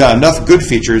 you've got enough good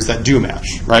features that do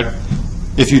match, right?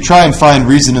 If you try and find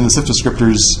reason in the SIFT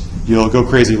descriptors, you'll go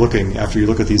crazy looking after you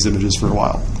look at these images for a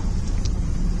while.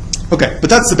 Okay, but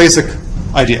that's the basic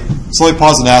idea. So let me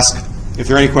pause and ask if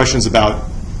there are any questions about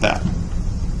that.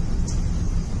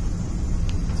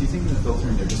 Do you think in the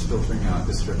filtering they're just filtering out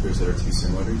descriptors that are too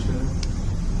similar to each other?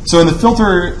 So in the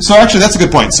filter, so actually that's a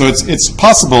good point. So it's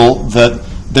possible that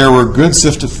there were good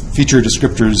SIFT feature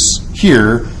descriptors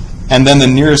here, and then the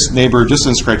nearest neighbor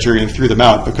distance criterion threw them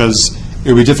out because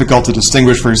it would be difficult to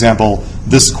distinguish, for example,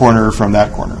 this corner from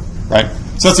that corner, right?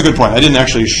 So that's a good point. I didn't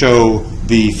actually show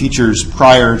the features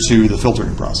prior to the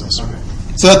filtering process. Okay.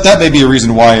 So that may be a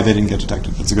reason why they didn't get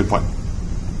detected. That's a good point.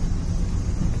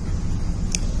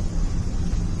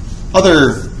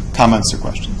 Other comments or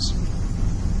questions?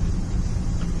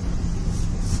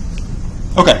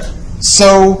 Okay,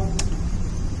 so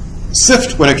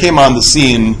SIFT, when it came on the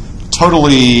scene,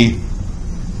 totally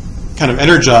kind of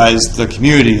energized the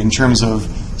community in terms of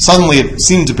suddenly it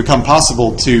seemed to become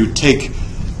possible to take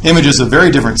images of very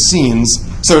different scenes.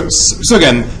 So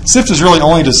again, SIFT is really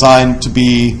only designed to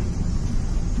be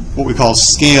what we call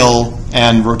scale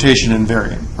and rotation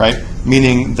invariant, right?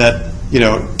 Meaning that,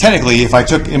 technically, if I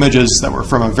took images that were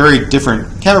from a very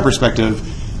different camera perspective,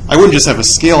 I wouldn't just have a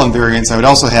scale invariance, I would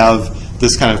also have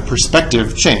this kind of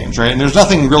perspective change, right? And there's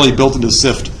nothing really built into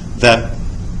SIFT that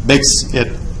makes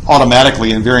it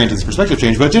automatically invariant as perspective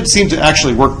change, but it did seem to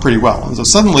actually work pretty well. And so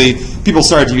suddenly, people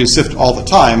started to use SIFT all the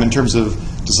time in terms of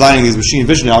designing these machine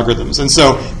vision algorithms. And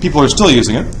so people are still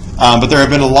using it, but there have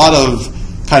been a lot of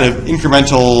kind of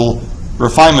incremental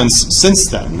refinements since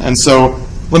then. And so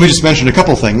let me just mention a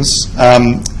couple things.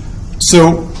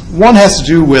 So one has to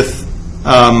do with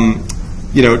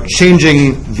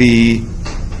changing the.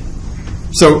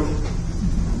 So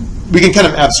we can kind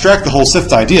of abstract the whole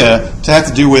SIFT idea to have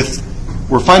to do with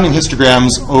we're finding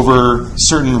histograms over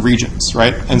certain regions,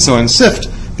 right? And so in SIFT,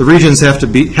 the regions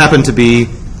happen to be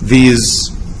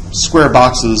these square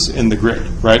boxes in the grid,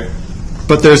 right?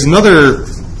 But there's another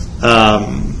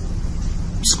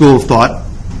school of thought.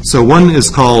 So one is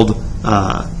called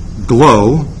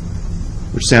GLOW,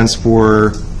 which stands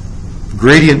for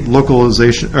gradient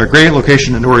localization or gradient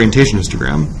location and orientation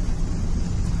histogram.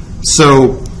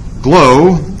 So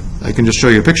GLOW, I can just show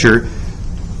you a picture,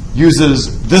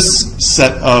 uses this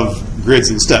set of grids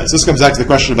instead. So this comes back to the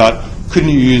question about couldn't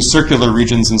you use circular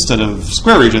regions instead of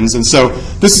square regions? And so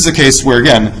this is a case where,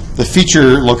 again, the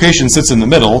feature location sits in the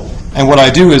middle, and what I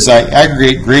do is I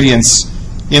aggregate gradients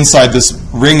inside this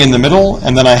ring in the middle,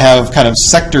 and then I have kind of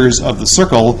sectors of the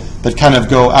circle that kind of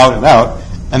go out and out.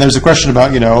 And there's a question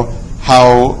about,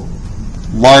 how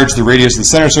large the radius of the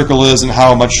center circle is and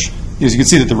how much, as you can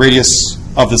see that the radius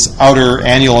of this outer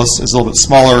annulus is a little bit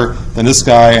smaller than this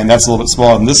guy, and that's a little bit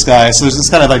smaller than this guy. So there's this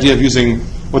kind of idea of using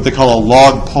what they call a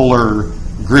log polar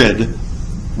grid,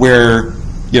 where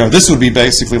this would be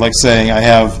basically like saying I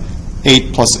have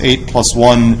 8 plus 8 plus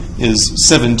 1 is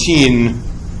 17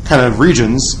 kind of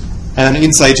regions, and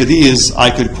inside each of these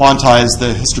I could quantize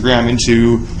the histogram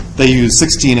into, they use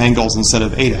 16 angles instead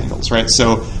of 8 angles, right?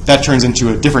 So that turns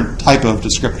into a different type of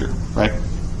descriptor, right?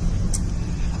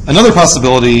 Another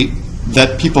possibility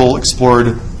that people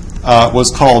explored was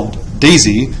called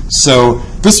DAISY. So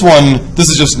this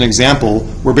is just an example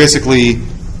where basically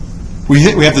we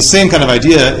have the same kind of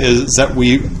idea, is that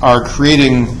we are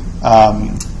creating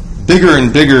bigger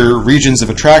and bigger regions of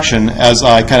attraction as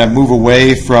I kind of move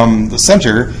away from the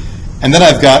center, and then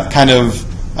I've got kind of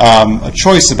a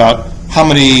choice about how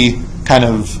many kind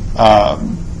of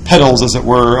petals, as it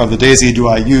were, of the daisy do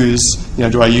I use.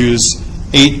 Do I use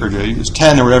 8 or do I use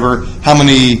 10 or whatever? How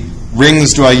many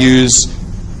rings do I use?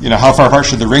 How far apart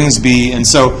should the rings be? And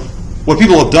so what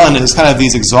people have done is kind of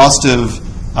these exhaustive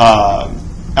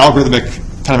algorithmic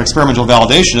kind of experimental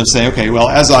validation of saying, okay, well,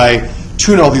 as I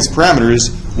tune all these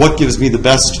parameters, what gives me the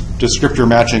best descriptor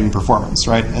matching performance,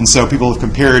 right? And so people have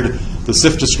compared the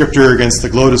SIFT descriptor against the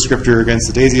GLOW descriptor against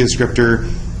the DAISY descriptor,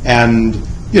 and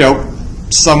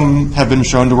some have been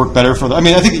shown to work better for I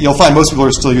think you'll find most people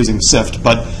are still using SIFT,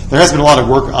 but there has been a lot of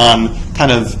work on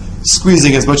kind of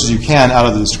squeezing as much as you can out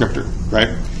of the descriptor, right?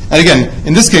 And again,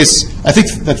 in this case, I think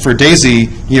that for DAISY,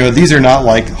 these are not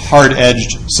like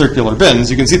hard-edged circular bins.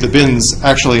 You can see the bins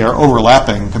actually are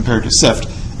overlapping compared to SIFT.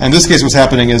 And in this case, what's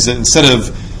happening is that instead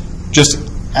of just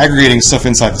aggregating stuff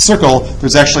inside the circle,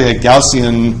 there's actually a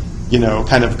Gaussian,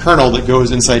 kind of kernel that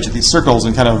goes inside each of these circles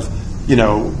and kind of,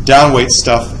 downweight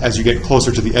stuff as you get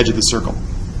closer to the edge of the circle.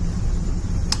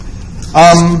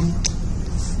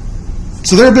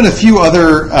 So there have been a few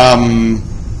other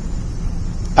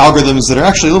algorithms that are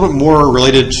actually a little bit more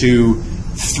related to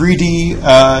 3D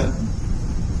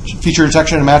feature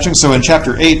detection and matching. So in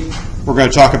Chapter 8, we're going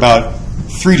to talk about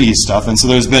 3D stuff. And so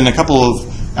there's been a couple of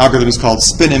algorithms called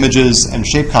spin images and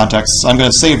shape contexts. I'm going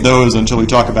to save those until we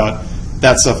talk about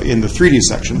that stuff in the 3D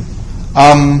section.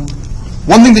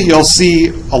 One thing that you'll see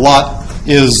a lot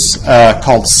is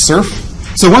called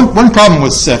SIRF. So one problem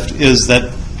with SIFT is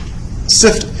that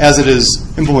SIFT, as it is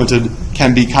implemented,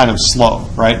 can be kind of slow,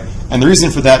 right? And the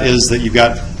reason for that is that you've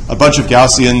got a bunch of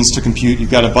Gaussians to compute. You've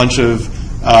got a bunch of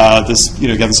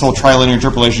you've got this whole trilinear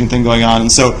interpolation thing going on.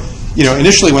 And so,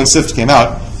 initially when SIFT came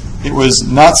out, it was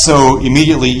not so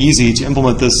immediately easy to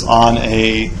implement this on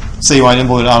say you want to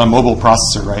implement it on a mobile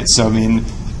processor, right? So,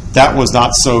 that was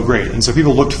not so great. And so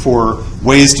people looked for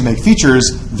ways to make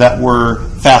features that were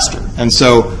faster. And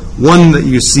so one that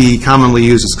you see commonly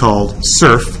used is called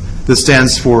SIRF. This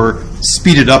stands for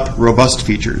Speeded Up Robust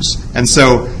Features. And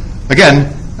so,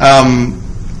 again,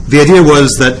 the idea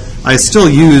was that I still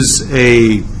use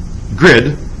a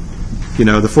grid,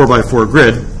 the 4x4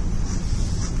 grid,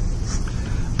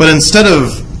 but instead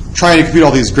of trying to compute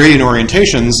all these gradient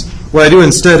orientations, what I do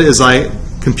instead is I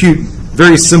compute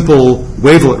very simple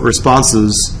wavelet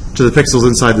responses to the pixels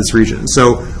inside this region.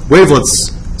 So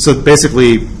wavelets, so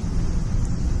basically,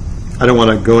 I don't want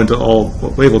to go into all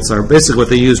what wavelets are. Basically what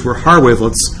they used were Haar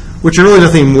wavelets, which are really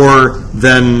nothing more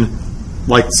than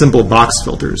like simple box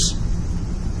filters.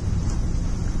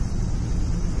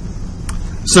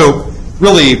 So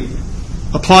really,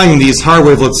 applying these Haar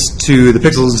wavelets to the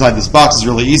pixels inside this box is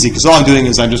really easy, because all I'm doing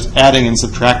is I'm just adding and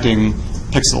subtracting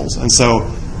pixels. And so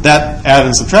that add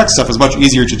and subtract stuff is much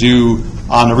easier to do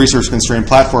on a resource-constrained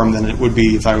platform than it would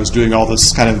be if I was doing all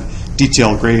this kind of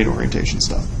detailed gradient orientation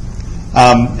stuff.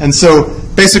 And so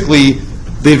basically,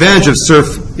 the advantage of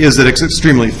SIRF is that it's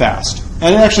extremely fast.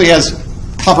 And it actually has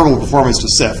comparable performance to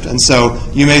SIFT. And so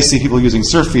you may see people using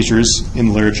SIRF features in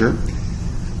the literature.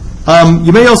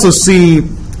 You may also see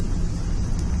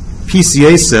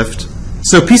PCA SIFT.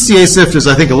 So PCA SIFT is,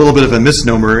 I think, a little bit of a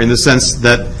misnomer in the sense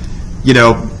that,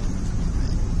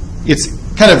 it's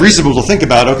kind of reasonable to think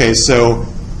about, okay, so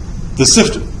the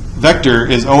SIFT vector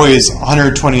is always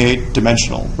 128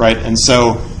 dimensional, right? And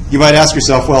so you might ask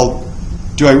yourself, well,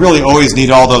 do I really always need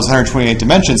all those 128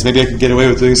 dimensions? Maybe I could get away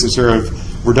with doing some sort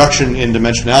of reduction in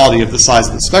dimensionality of the size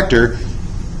of this vector.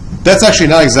 That's actually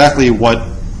not exactly what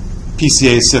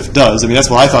PCA SIFT does. That's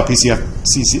what I thought PCA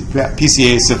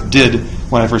PCA SIF did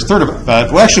when I first heard about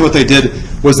it. Well, actually what they did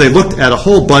was they looked at a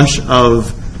whole bunch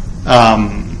of,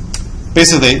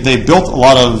 basically they built a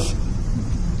lot of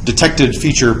detected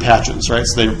feature patches, right?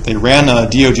 So they ran a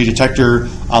DOG detector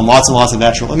on lots and lots of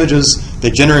natural images. They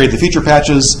generated the feature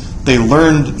patches. They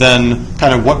learned then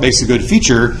kind of what makes a good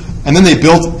feature, and then they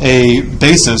built a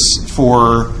basis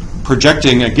for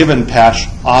projecting a given patch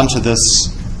onto this,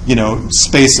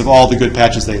 space of all the good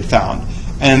patches they had found.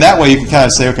 And in that way, you can kind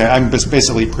of say, okay, I'm just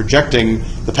basically projecting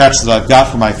the patch that I've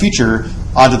got for my feature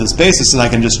onto this basis, and I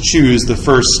can just choose the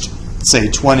first, say,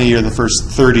 20 or the first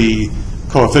 30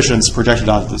 coefficients projected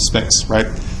onto this space, right?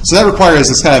 So that requires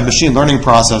this kind of machine learning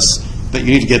process that you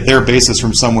need to get their basis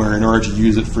from somewhere in order to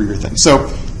use it for your thing.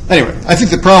 So anyway, I think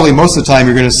that probably most of the time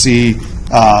you're going to see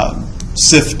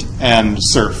SIFT and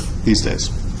SURF these days.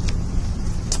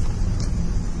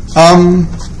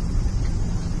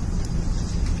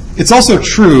 It's also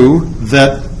true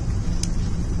that,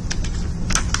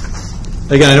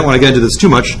 again, I don't want to get into this too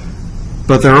much,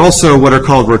 but there are also what are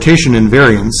called rotation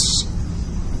invariants.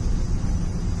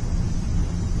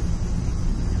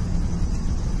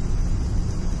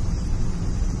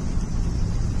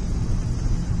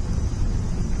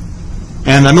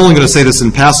 And I'm only going to say this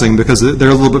in passing because they're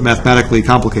a little bit mathematically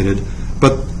complicated.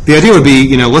 But the idea would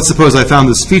be, let's suppose I found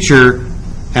this feature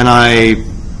and I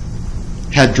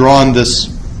had drawn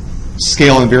this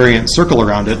scale invariant circle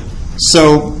around it.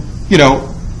 So,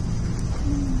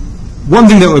 one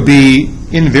thing that would be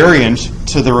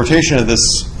invariant to the rotation of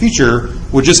this feature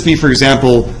would just be, for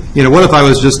example, what if I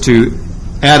was just to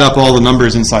add up all the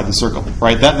numbers inside the circle,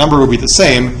 right? That number would be the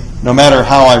same no matter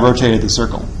how I rotated the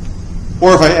circle.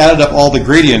 Or if I added up all the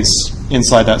gradients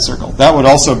inside that circle, that would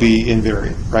also be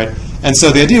invariant, right? And so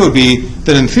the idea would be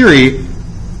that in theory,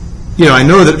 I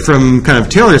know that from kind of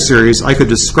Taylor series, I could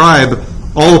describe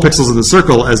all the pixels in the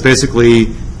circle as basically,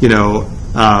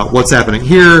 what's happening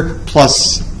here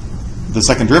plus the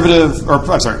second derivative, or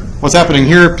I'm sorry, what's happening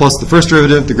here plus the first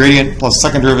derivative, the gradient plus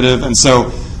second derivative. And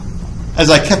so as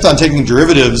I kept on taking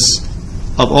derivatives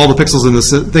of all the pixels in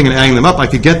this thing and adding them up, I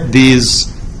could get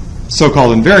these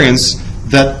so-called invariants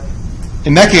that,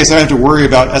 in that case, I don't have to worry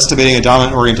about estimating a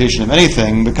dominant orientation of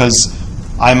anything because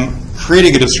I'm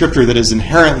creating a descriptor that is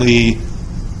inherently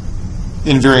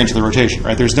invariant to the rotation,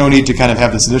 right? There's no need to kind of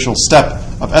have this initial step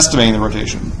of estimating the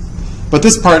rotation. But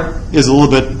this part is a little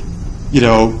bit,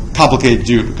 complicated to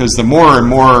do because the more and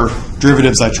more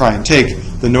derivatives I try and take,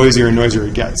 the noisier and noisier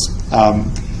it gets.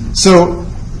 So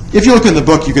if you look in the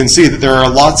book, you can see that there are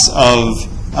lots of,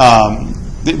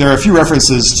 there are a few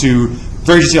references to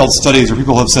very detailed studies where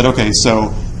people have said, okay, so,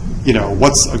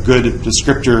 what's a good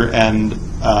descriptor and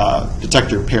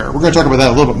detector pair? We're going to talk about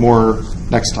that a little bit more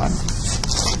next time.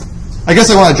 I guess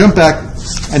I want to jump back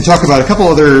and talk about a couple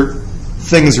other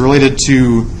things related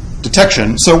to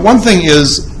detection. So one thing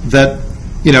is that,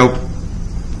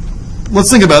 let's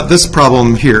think about this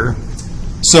problem here.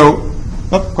 So,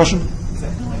 question? Is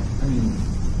that kind of like,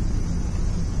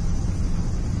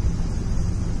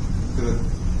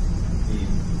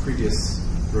 the previous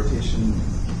rotation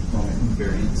moment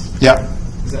invariance? Yeah.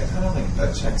 Is that kind of like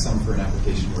a checksum for an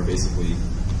application where basically,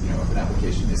 if an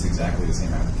application is exactly the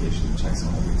same application, the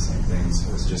checksum will be the same thing,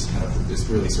 so it's just kind of this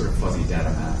really sort of fuzzy data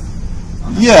math?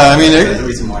 Yeah, is that the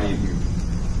reason why you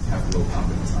have low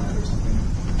confidence on it or something?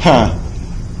 Huh.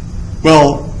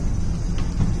 Well,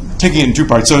 taking it in two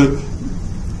parts. So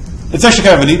it's actually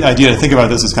kind of a neat idea to think about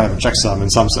this as kind of a checksum in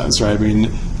some sense, right? I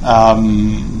mean,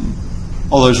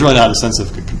 although there's really not a sense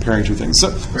of comparing two things.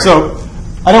 So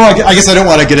I guess I don't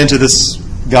want to get into this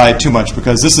guy too much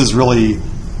because this is really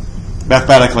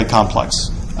mathematically complex.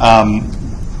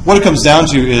 What it comes down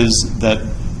to is that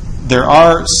there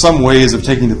are some ways of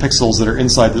taking the pixels that are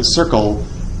inside this circle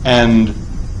and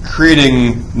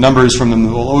creating numbers from them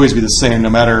that will always be the same no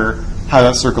matter how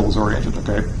that circle is oriented,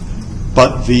 okay?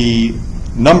 But the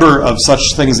number of such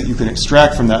things that you can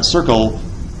extract from that circle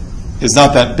is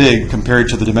not that big compared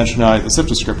to the dimensionality of the SIFT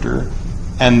descriptor,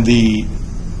 and the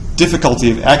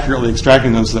difficulty of accurately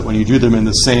extracting them so that when you do them in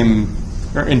the same,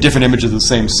 or in different images of the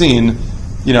same scene,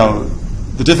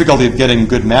 the difficulty of getting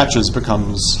good matches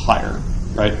becomes higher,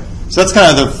 right? So that's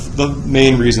kind of the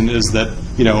main reason is that,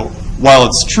 while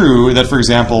it's true that, for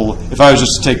example, if I was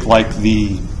just to take like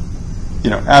the,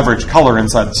 average color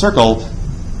inside the circle,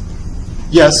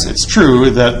 yes, it's true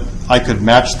that I could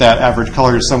match that average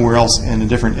color to somewhere else in a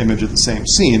different image of the same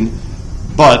scene,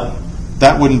 but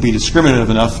that wouldn't be discriminative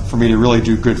enough for me to really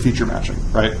do good feature matching,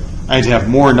 right? I need to have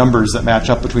more numbers that match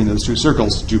up between those two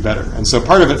circles to do better. And so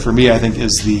part of it for me, I think,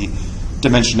 is the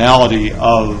dimensionality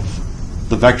of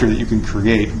the vector that you can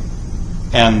create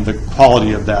and the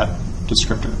quality of that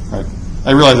descriptor, right?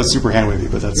 I realize it's super hand-wavy,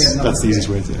 but that's Yeah, no, that's the easiest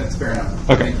way to do it. That's fair enough.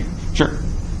 Okay, Thank you. sure.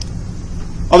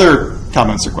 Other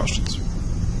comments or questions?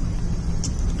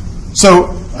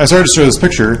 So I started to show this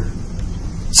picture.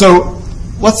 So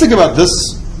let's think about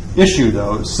this issue,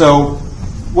 though. So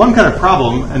one kind of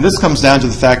problem, and this comes down to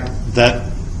the fact that,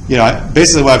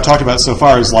 basically what I've talked about so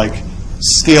far is like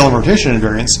scale and rotation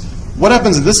invariance. What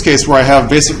happens in this case where I have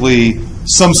basically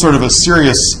some sort of a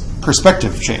serious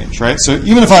perspective change, right? So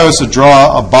even if I was to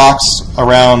draw a box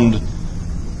around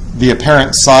the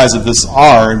apparent size of this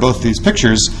R in both of these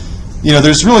pictures,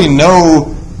 there's really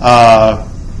no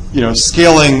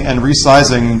scaling and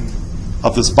resizing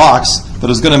of this box that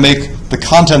is going to make the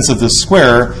contents of this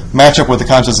square match up with the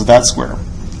contents of that square.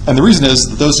 And the reason is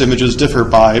that those images differ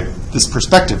by this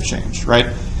perspective change, right?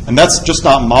 And that's just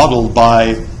not modeled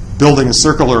by building a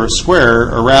circle or a square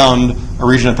around a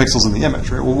region of pixels in the image,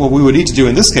 right? What we would need to do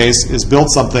in this case is build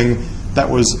something that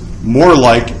was more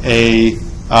like an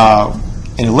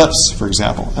ellipse, for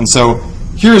example. And so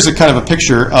here's a kind of a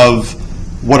picture of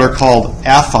what are called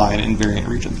affine invariant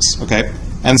regions, okay?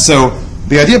 And so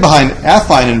the idea behind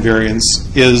affine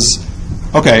invariance is,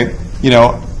 okay,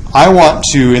 I want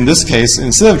to, in this case,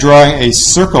 instead of drawing a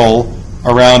circle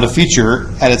around a feature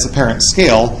at its apparent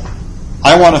scale,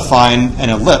 I want to find an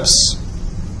ellipse,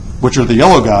 which are the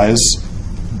yellow guys,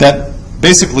 that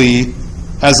basically,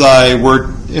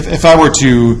 if I were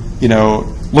to,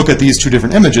 look at these two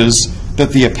different images,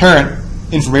 that the apparent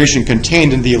information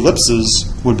contained in the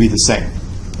ellipses would be the same,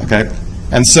 okay?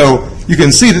 And so you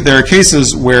can see that there are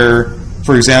cases where,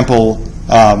 for example,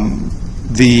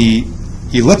 the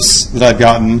ellipse that I've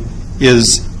gotten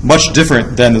is much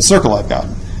different than the circle I've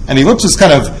gotten. And the ellipses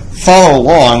kind of follow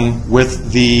along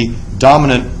with the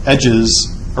dominant edges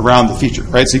around the feature,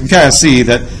 right? So you can kind of see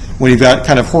that when you've got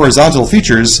kind of horizontal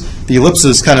features, the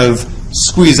ellipses kind of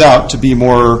squeeze out to be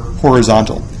more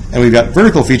horizontal. And we've got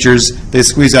vertical features, they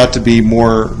squeeze out to be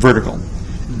more vertical.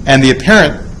 And the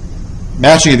apparent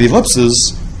matching of the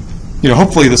ellipses,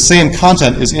 hopefully the same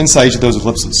content is inside each of those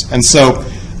ellipses. And so,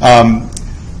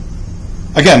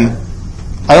 again,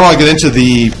 I don't want to get into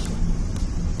the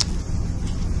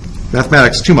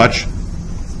mathematics too much.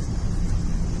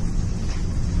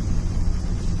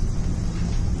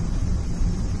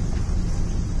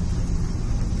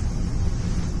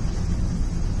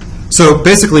 So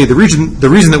basically, the reason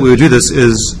that we would do this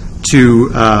is to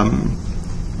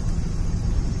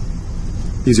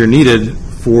these are needed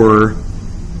for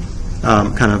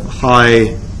kind of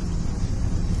high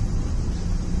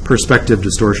perspective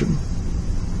distortion.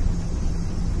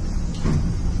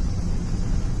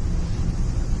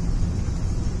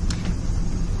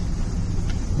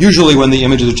 Usually when the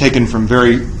images are taken from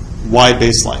very wide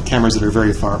baseline, cameras that are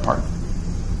very far apart.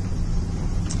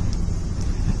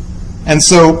 And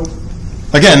so,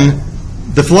 again,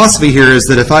 the philosophy here is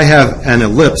that if I have an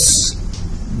ellipse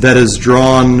that is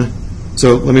drawn,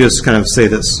 so let me just kind of say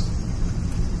this.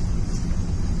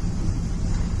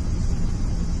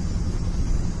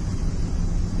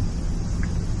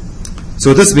 So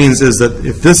what this means is that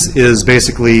if this is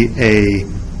basically a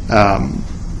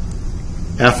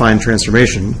affine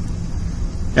transformation,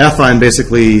 affine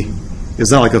basically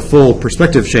is not like a full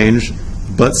perspective change,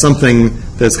 but something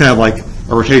that's kind of like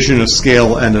a rotation, a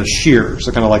scale, and a shear.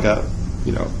 So kind of like a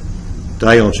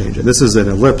diagonal change. And this is an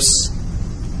ellipse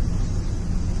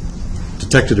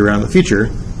detected around the feature.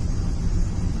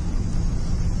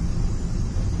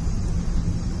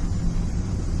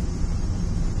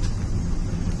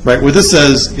 Right, what this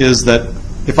says is that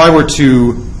if I were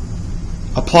to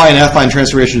apply an affine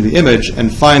transformation to the image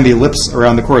and find the ellipse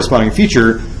around the corresponding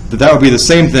feature, that would be the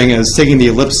same thing as taking the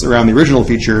ellipse around the original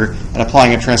feature and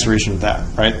applying a transformation to that,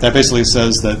 right? That basically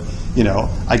says that,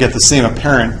 I get the same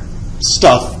apparent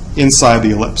stuff inside the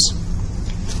ellipse.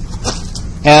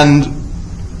 And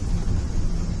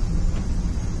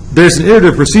there's an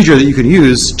iterative procedure that you can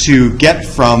use to get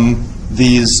from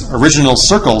these original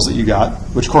circles that you got,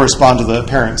 which correspond to the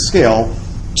apparent scale,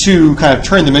 to kind of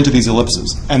turn them into these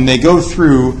ellipses. And they go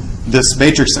through this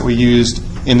matrix that we used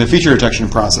in the feature detection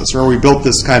process, where we built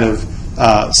this kind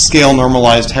of scale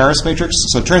normalized Harris matrix.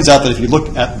 So it turns out that if you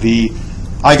look at the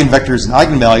eigenvectors and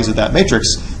eigenvalues of that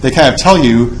matrix, they kind of tell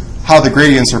you how the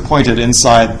gradients are pointed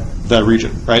inside the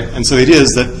region, right? And so the idea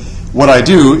is that what I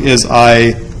do is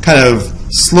I kind of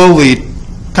slowly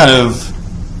kind of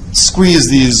squeeze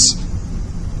these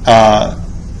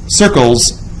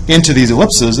circles into these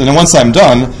ellipses, and then once I'm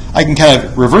done, I can kind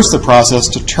of reverse the process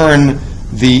to turn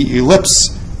the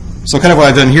ellipse. So kind of what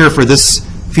I've done here for this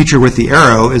feature with the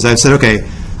arrow is I've said, okay,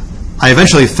 I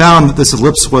eventually found that this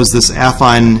ellipse was this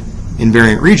affine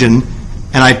invariant region,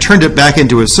 and I turned it back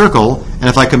into a circle, and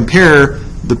if I compare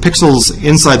the pixels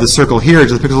inside the circle here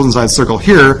to the pixels inside the circle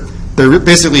here, they're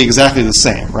basically exactly the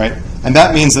same, right? And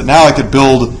that means that now I could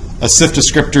build a SIF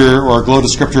descriptor or a glow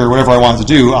descriptor or whatever I wanted to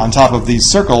do on top of these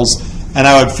circles, and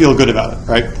I would feel good about it,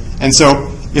 right? And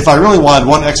so if I really wanted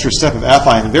one extra step of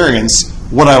affine invariance,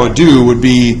 what I would do would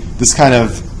be this kind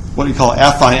of what we call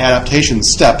affine adaptation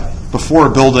step before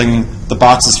building the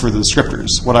boxes for the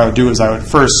descriptors. What I would do is I would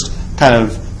first kind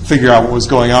of figure out what was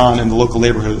going on in the local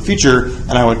neighborhood of the feature,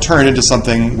 and I would turn it into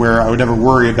something where I would never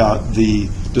worry about the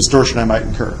distortion I might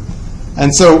incur.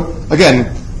 And so,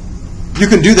 again, you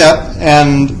can do that,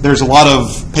 and there's a lot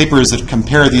of papers that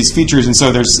compare these features. And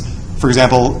so there's, for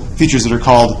example, features that are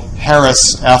called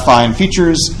Harris affine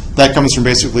features. That comes from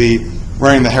basically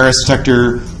running the Harris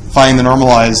detector, finding the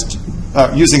normalized,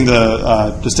 using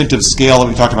the distinctive scale that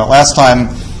we talked about last time,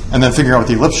 and then figuring out what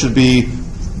the ellipse should be.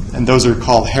 And those are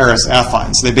called Harris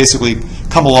affines. So they basically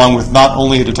come along with not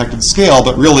only a detected scale,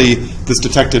 but really this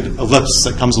detected ellipse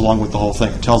that comes along with the whole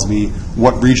thing. It tells me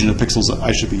what region of pixels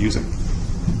I should be using.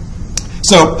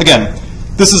 So again,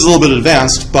 this is a little bit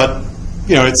advanced, but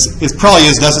you know, it probably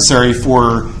is necessary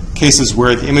for cases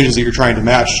where the images that you're trying to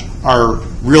match are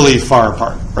really far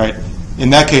apart, right? In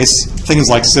that case, things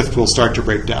like SIFT will start to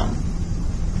break down.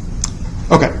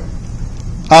 Okay.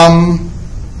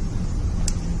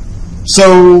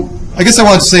 So I guess I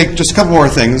wanted to say just a couple more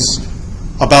things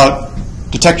about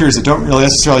detectors that don't really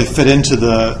necessarily fit into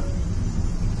the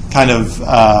kind of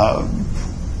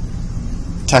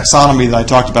taxonomy that I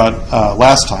talked about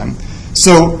last time.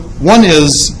 So one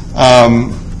is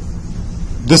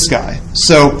this guy.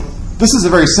 So this is a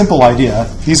very simple idea.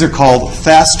 These are called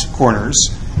fast corners.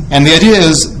 And the idea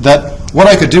is that what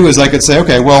I could do is I could say,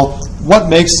 okay, well, what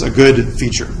makes a good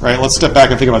feature, right? Let's step back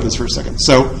and think about this for a second.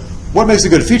 So what makes a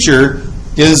good feature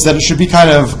is that it should be kind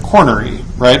of cornery,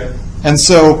 right? And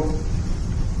so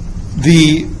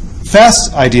the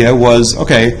fast idea was,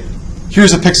 okay,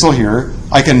 here's a pixel here.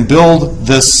 I can build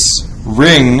this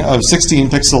ring of 16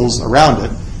 pixels around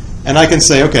it. And I can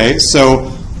say, okay, so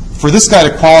for this guy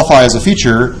to qualify as a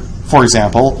feature, for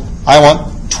example, I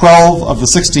want 12 of the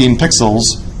 16 pixels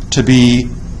to be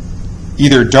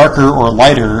either darker or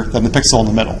lighter than the pixel in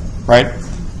the middle, right?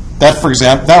 That, for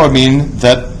example, that would mean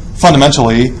that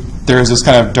fundamentally there's this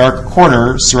kind of dark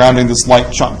corner surrounding this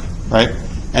light chunk, right?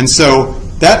 And so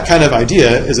that kind of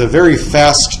idea is a very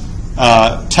fast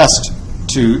test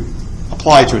to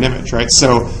apply to an image, right?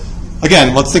 So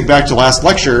again, let's think back to last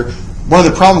lecture. One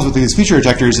of the problems with these feature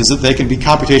detectors is that they can be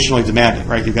computationally demanding,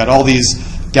 right? You've got all these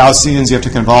Gaussians you have to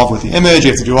convolve with the image.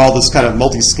 You have to do all this kind of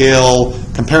multi-scale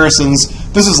comparisons.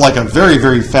 This is like a very,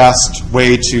 very fast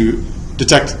way to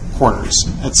detect corners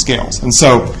at scales. And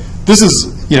so this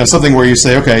is, you know, something where you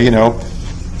say, okay, you know,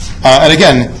 and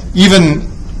again,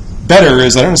 even better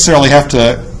is I don't necessarily have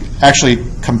to actually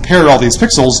compare all these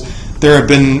pixels. There have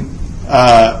been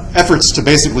efforts to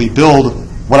basically build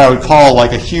what I would call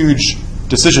like a huge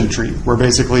decision tree, where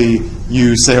basically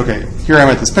you say, okay, here I'm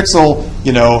at this pixel,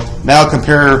 you know, now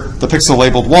compare the pixel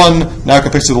labeled 1, now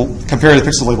compare the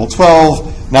pixel labeled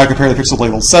 12, now compare the pixel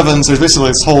labeled 7. So there's basically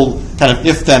this whole kind of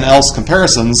if-then-else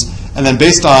comparisons, and then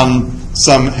based on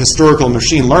some historical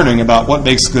machine learning about what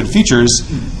makes good features,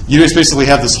 you just basically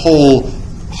have this whole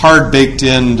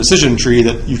hard-baked-in decision tree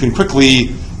that you can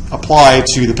quickly apply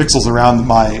to the pixels around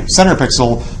my center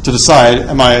pixel to decide,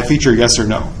 am I a feature, yes or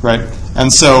no, right?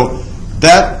 And so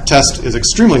that test is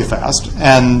extremely fast,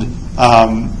 and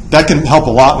that can help a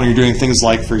lot when you're doing things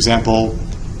like, for example,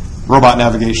 robot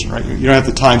navigation, right? You don't have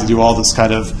the time to do all this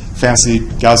kind of fancy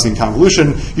Gaussian convolution.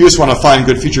 You just want to find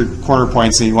good feature corner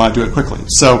points, and you want to do it quickly.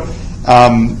 So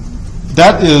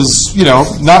that is, you know,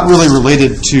 not really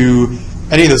related to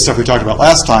any of the stuff we talked about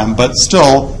last time, but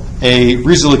still a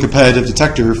reasonably competitive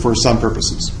detector for some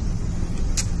purposes.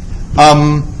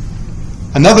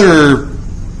 Another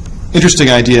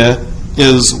interesting idea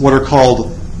is what are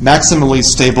called maximally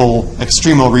stable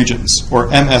extremal regions, or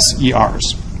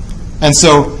MSERs. And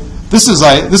so this is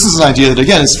an idea that,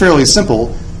 again, is fairly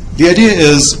simple. The idea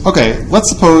is, okay, let's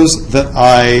suppose that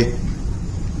I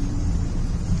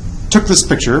took this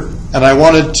picture and I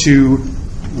wanted to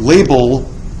label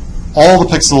all the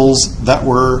pixels that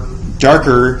were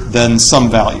darker than some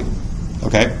value,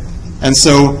 okay? And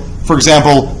so, for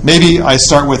example, maybe I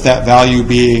start with that value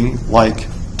being like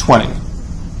 20,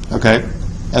 okay?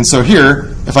 And so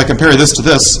here, if I compare this to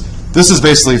this, this is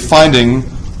basically finding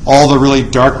all the really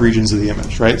dark regions of the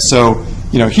image, right? So,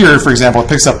 you know, here, for example, it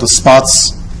picks up the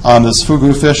spots on this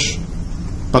fugu fish,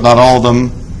 but not all of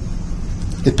them.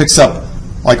 It picks up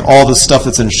like all the stuff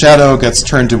that's in shadow gets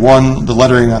turned to 1. The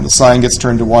lettering on the sign gets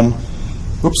turned to 1.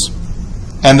 Oops.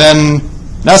 And then,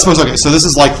 now suppose, okay, so this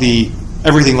is like the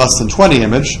everything less than 20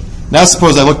 image. Now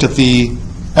suppose I looked at the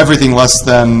everything less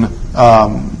than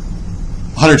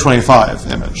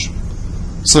 125 image.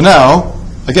 So now,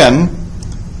 again,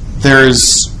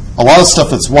 there's a lot of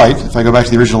stuff that's white, if I go back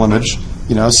to the original image,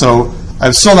 so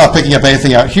I'm still not picking up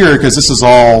anything out here because this is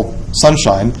all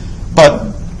sunshine,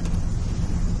 but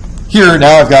here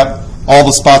now I've got all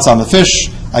the spots on the fish,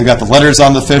 I've got the letters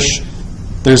on the fish,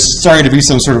 there's starting to be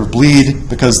some sort of bleed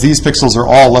because these pixels are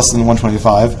all less than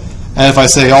 125, and if I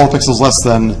say all the pixels less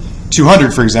than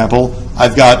 200, for example,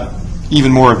 I've got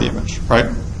even more of the image, right?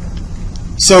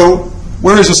 So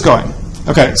where is this going?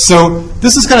 Okay, so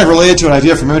this is kind of related to an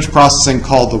idea from image processing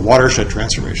called the watershed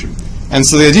transformation. And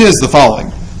so the idea is the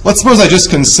following. Let's suppose I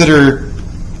just consider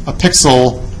a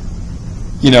pixel,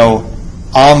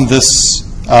 on this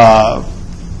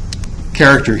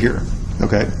character here,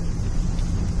 okay?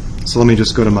 So let me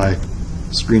just go to my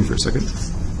screen for a second.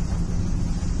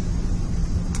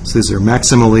 So these are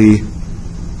maximally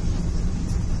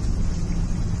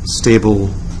stable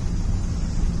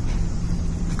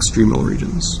extremal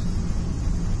regions.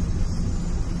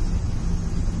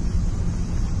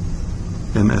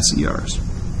 MSERs.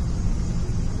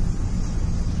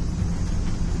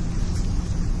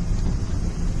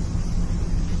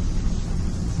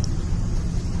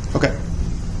 Okay.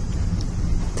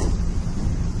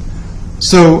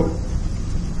 So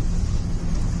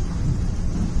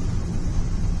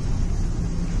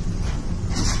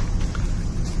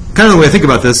kind of the way I think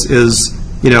about this is,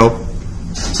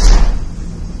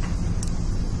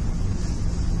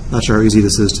 not sure how easy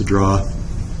this is to draw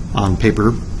on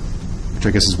paper, which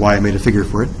I guess is why I made a figure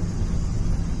for it.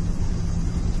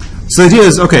 So the idea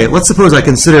is, okay, let's suppose I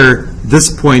consider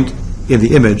this point in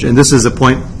the image, and this is a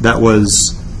point that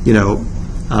was,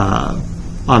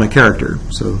 on a character.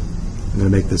 So I'm going to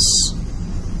make this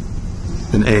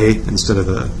an A instead of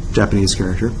a Japanese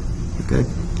character. Okay.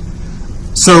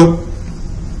 So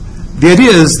the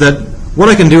idea is that what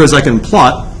I can do is I can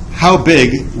plot how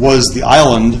big was the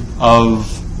island of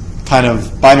kind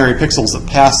of binary pixels that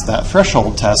passed that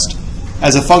threshold test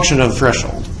as a function of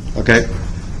threshold. Okay.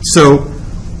 So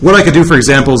what I could do, for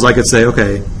example, is I could say,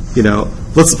 okay,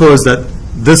 let's suppose that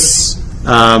this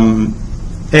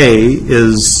A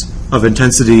is of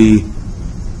intensity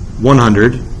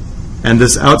 100, and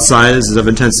this outside is of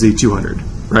intensity 200,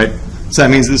 right? So that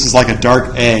means this is like a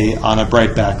dark A on a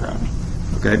bright background,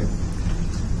 okay?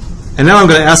 And now I'm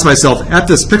going to ask myself, at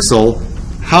this pixel,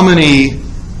 how many,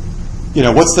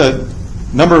 what's the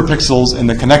number of pixels in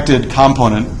the connected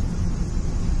component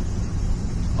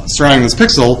surrounding this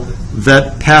pixel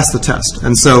that pass the test?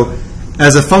 And so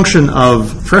as a function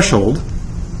of threshold,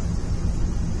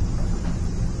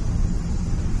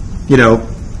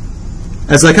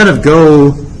 as I kind of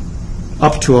go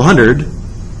up to 100,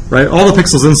 right, all the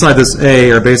pixels inside this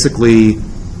A are basically,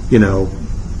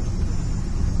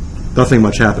 nothing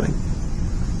much happening.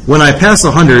 When I pass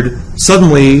 100,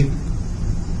 suddenly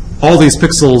all these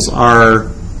pixels are,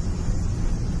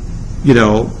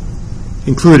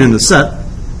 included in the set.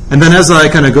 And then as I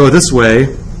kind of go this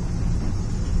way,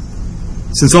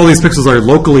 since all these pixels are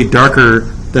locally darker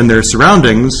than their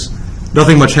surroundings,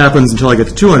 nothing much happens until I get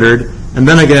to 200, and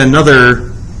then I get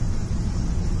another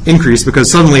increase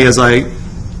because suddenly as I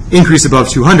increase above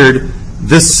 200,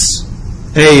 this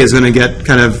A is going to get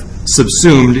kind of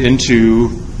subsumed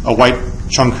into a white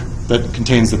chunk that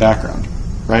contains the background,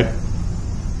 right?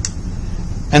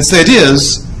 And so the idea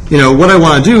is, what I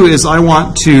want to do is I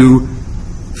want to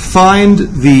find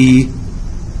the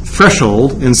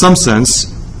threshold in some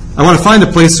sense. I want to find a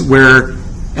place where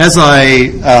as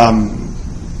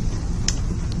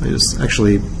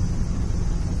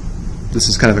this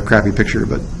is kind of a crappy picture,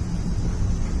 but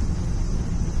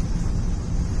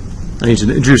I need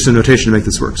to introduce a notation to make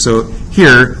this work. So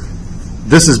here,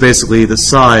 this is basically the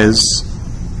size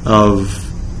of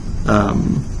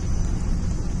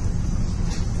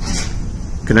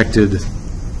connected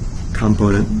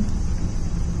component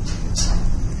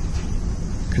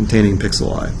containing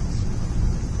pixel I.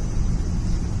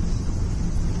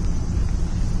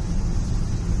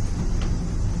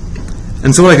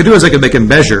 And so what I could do is I could make a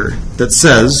measure that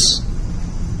says,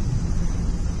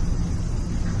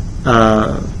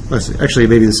 let's see, actually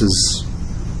maybe this is,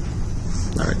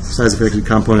 all right, size of connected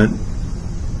component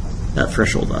at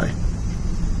threshold I.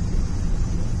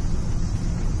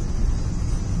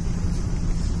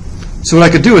 So what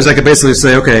I could do is I could basically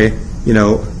say, okay,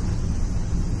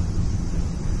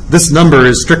 this number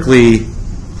is strictly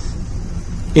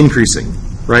increasing,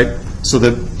 right? So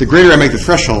the greater I make the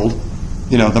threshold,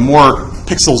 the more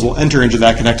pixels will enter into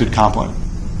that connected component,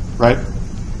 right?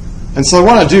 And so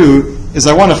what I want to do is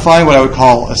I want to find what I would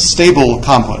call a stable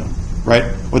component. right?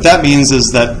 What that means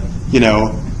is that,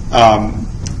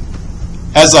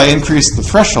 as I increase the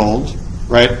threshold,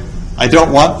 right, I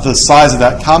don't want the size of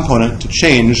that component to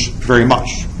change very much,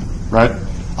 right?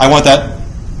 I want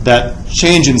that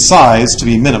change in size to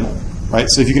be minimal, right?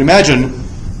 So if you can imagine,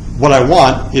 what I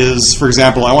want is, for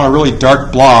example, I want a really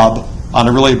dark blob on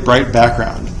a really bright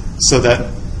background, so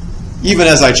that even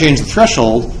as I change the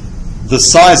threshold, the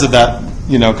size of that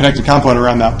connected component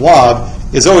around that blob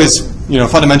is always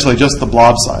fundamentally just the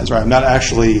blob size, right? I'm not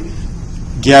actually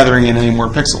gathering in any more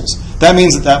pixels. That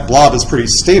means that blob is pretty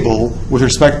stable with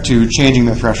respect to changing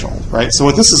the threshold, right? So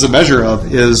what this is a measure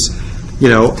of is,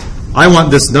 I want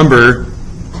this number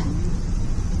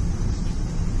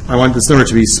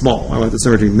to be small. I want this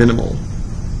number to be minimal,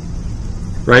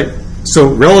 right? So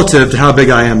relative to how big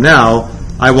I am now,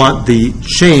 I want the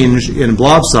change in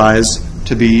blob size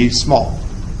to be small,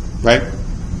 right?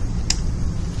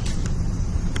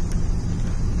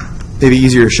 Maybe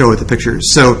easier to show with the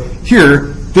pictures. So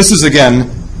here, this is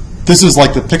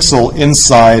like the pixel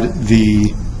inside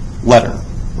the letter,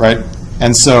 right?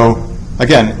 And so,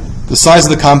 again, the size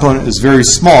of the component is very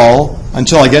small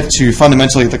until I get to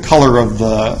fundamentally the color of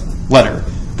the letter.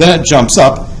 Then it jumps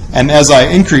up, and as I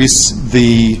increase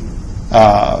the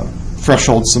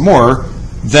threshold some more,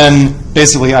 then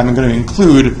basically I'm going to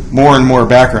include more and more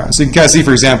background. So you can kind of see,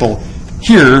 for example,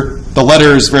 here the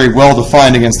letter is very well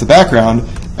defined against the background.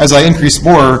 As I increase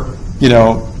more,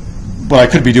 what I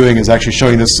could be doing is actually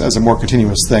showing this as a more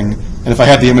continuous thing. And if I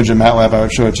had the image in MATLAB, I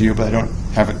would show it to you, but I don't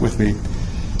have it with me.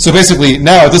 So basically,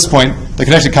 now at this point, the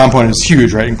connected component is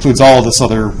huge, right? It includes all of this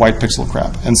other white pixel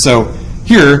crap. And so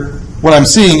here, what I'm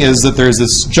seeing is that there's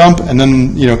this jump, and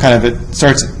then kind of it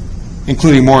starts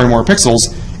including more and more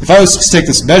pixels. If I was to take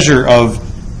this measure of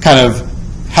kind of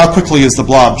how quickly is the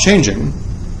blob changing,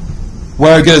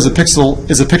 what I get is a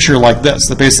picture like this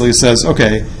that basically says,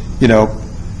 okay,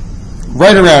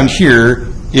 right around here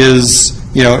is,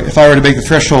 if I were to make the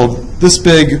threshold this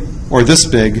big or this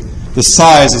big, the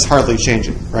size is hardly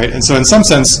changing, right? And so in some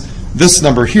sense, this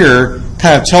number here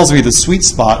kind of tells me the sweet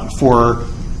spot for,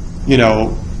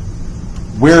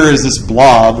 where is this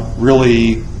blob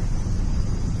really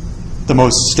the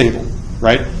most stable,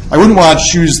 right? I wouldn't want to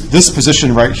choose this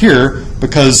position right here,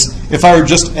 because if I were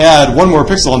just add one more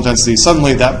pixel intensity,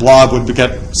 suddenly that blob would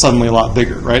get suddenly a lot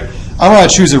bigger, right? I want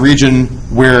to choose a region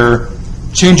where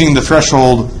changing the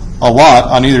threshold a lot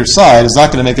on either side is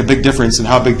not going to make a big difference in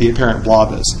how big the apparent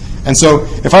blob is. And so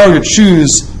if I were to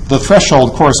choose the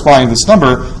threshold corresponding to this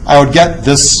number, I would get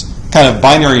this kind of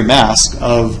binary mask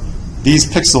of these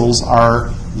pixels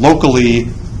are locally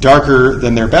darker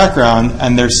than their background,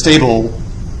 and they're stable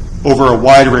over a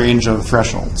wide range of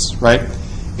thresholds, right?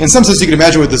 In some sense, you can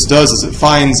imagine what this does is it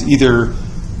finds either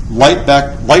light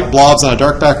blobs on a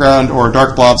dark background or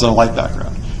dark blobs on a light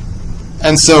background.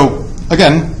 And so,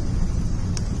 again,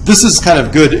 this is kind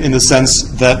of good in the sense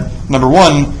that, number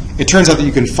one, it turns out that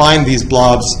you can find these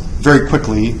blobs very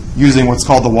quickly using what's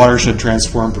called the watershed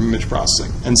transform from image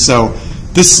processing. And so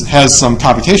this has some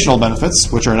computational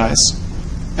benefits, which are nice.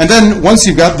 And then once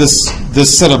you've got this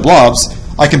set of blobs,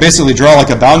 I can basically draw like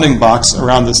a bounding box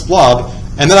around this blob,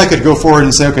 and then I could go forward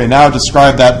and say, okay, now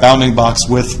describe that bounding box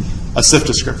with a SIF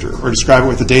descriptor, or describe it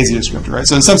with a DAISY descriptor, right?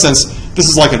 So in some sense, this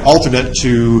is like an alternate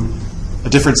to a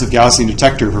difference of Gaussian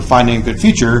detector for finding a good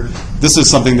feature. This is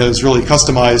something that is really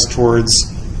customized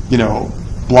towards,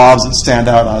 blobs that stand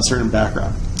out on a certain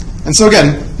background. And so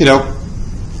again,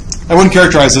 I wouldn't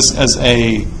characterize this as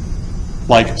a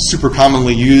super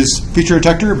commonly used feature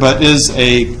detector, but is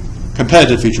a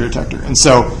competitive feature detector. And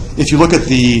so if you look at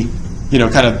the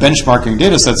kind of benchmarking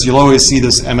data sets, you'll always see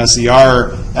this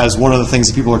MSER as one of the things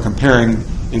that people are comparing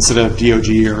instead of DOG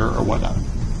or whatnot.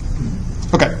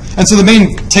 Okay, and so the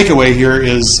main takeaway here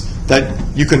is that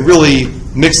you can really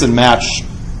mix and match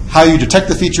how you detect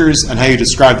the features and how you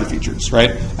describe the features,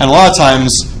 right? And a lot of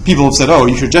times people have said, oh,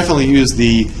 you should definitely use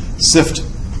the SIFT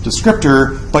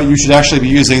descriptor, but you should actually be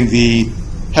using the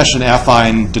Hessian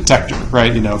affine detector,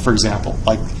 right? For example,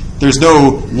 there's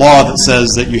no law that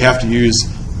says that you have to use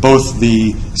both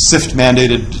the SIFT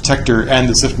mandated detector and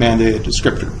the SIFT mandated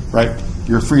descriptor, right?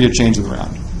 You're free to change them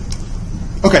around.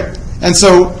 Okay, and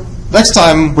so next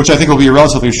time, which I think will be a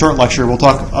relatively short lecture, we'll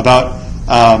talk about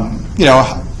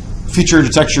feature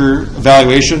detector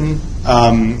evaluation.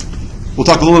 We'll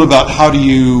talk a little bit about how do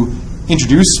you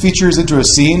introduce features into a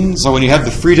scene. So when you have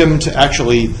the freedom to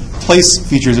actually place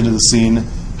features into the scene,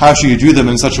 how should you do them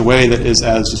in such a way that is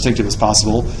as distinctive as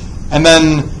possible? And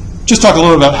then just talk a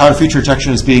little bit about how feature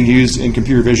detection is being used in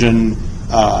computer vision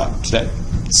today.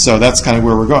 So that's kind of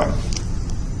where we're going.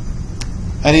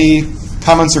 Any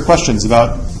comments or questions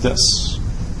about this?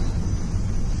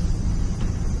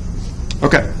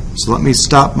 Okay, so let me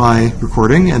stop my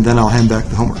recording and then I'll hand back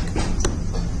the homework.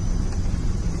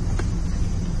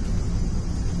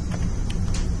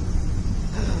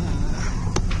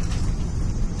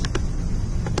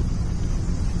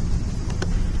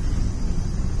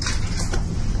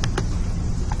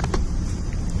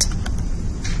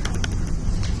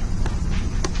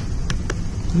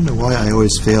 I don't know why I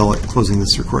always fail at closing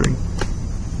this recording.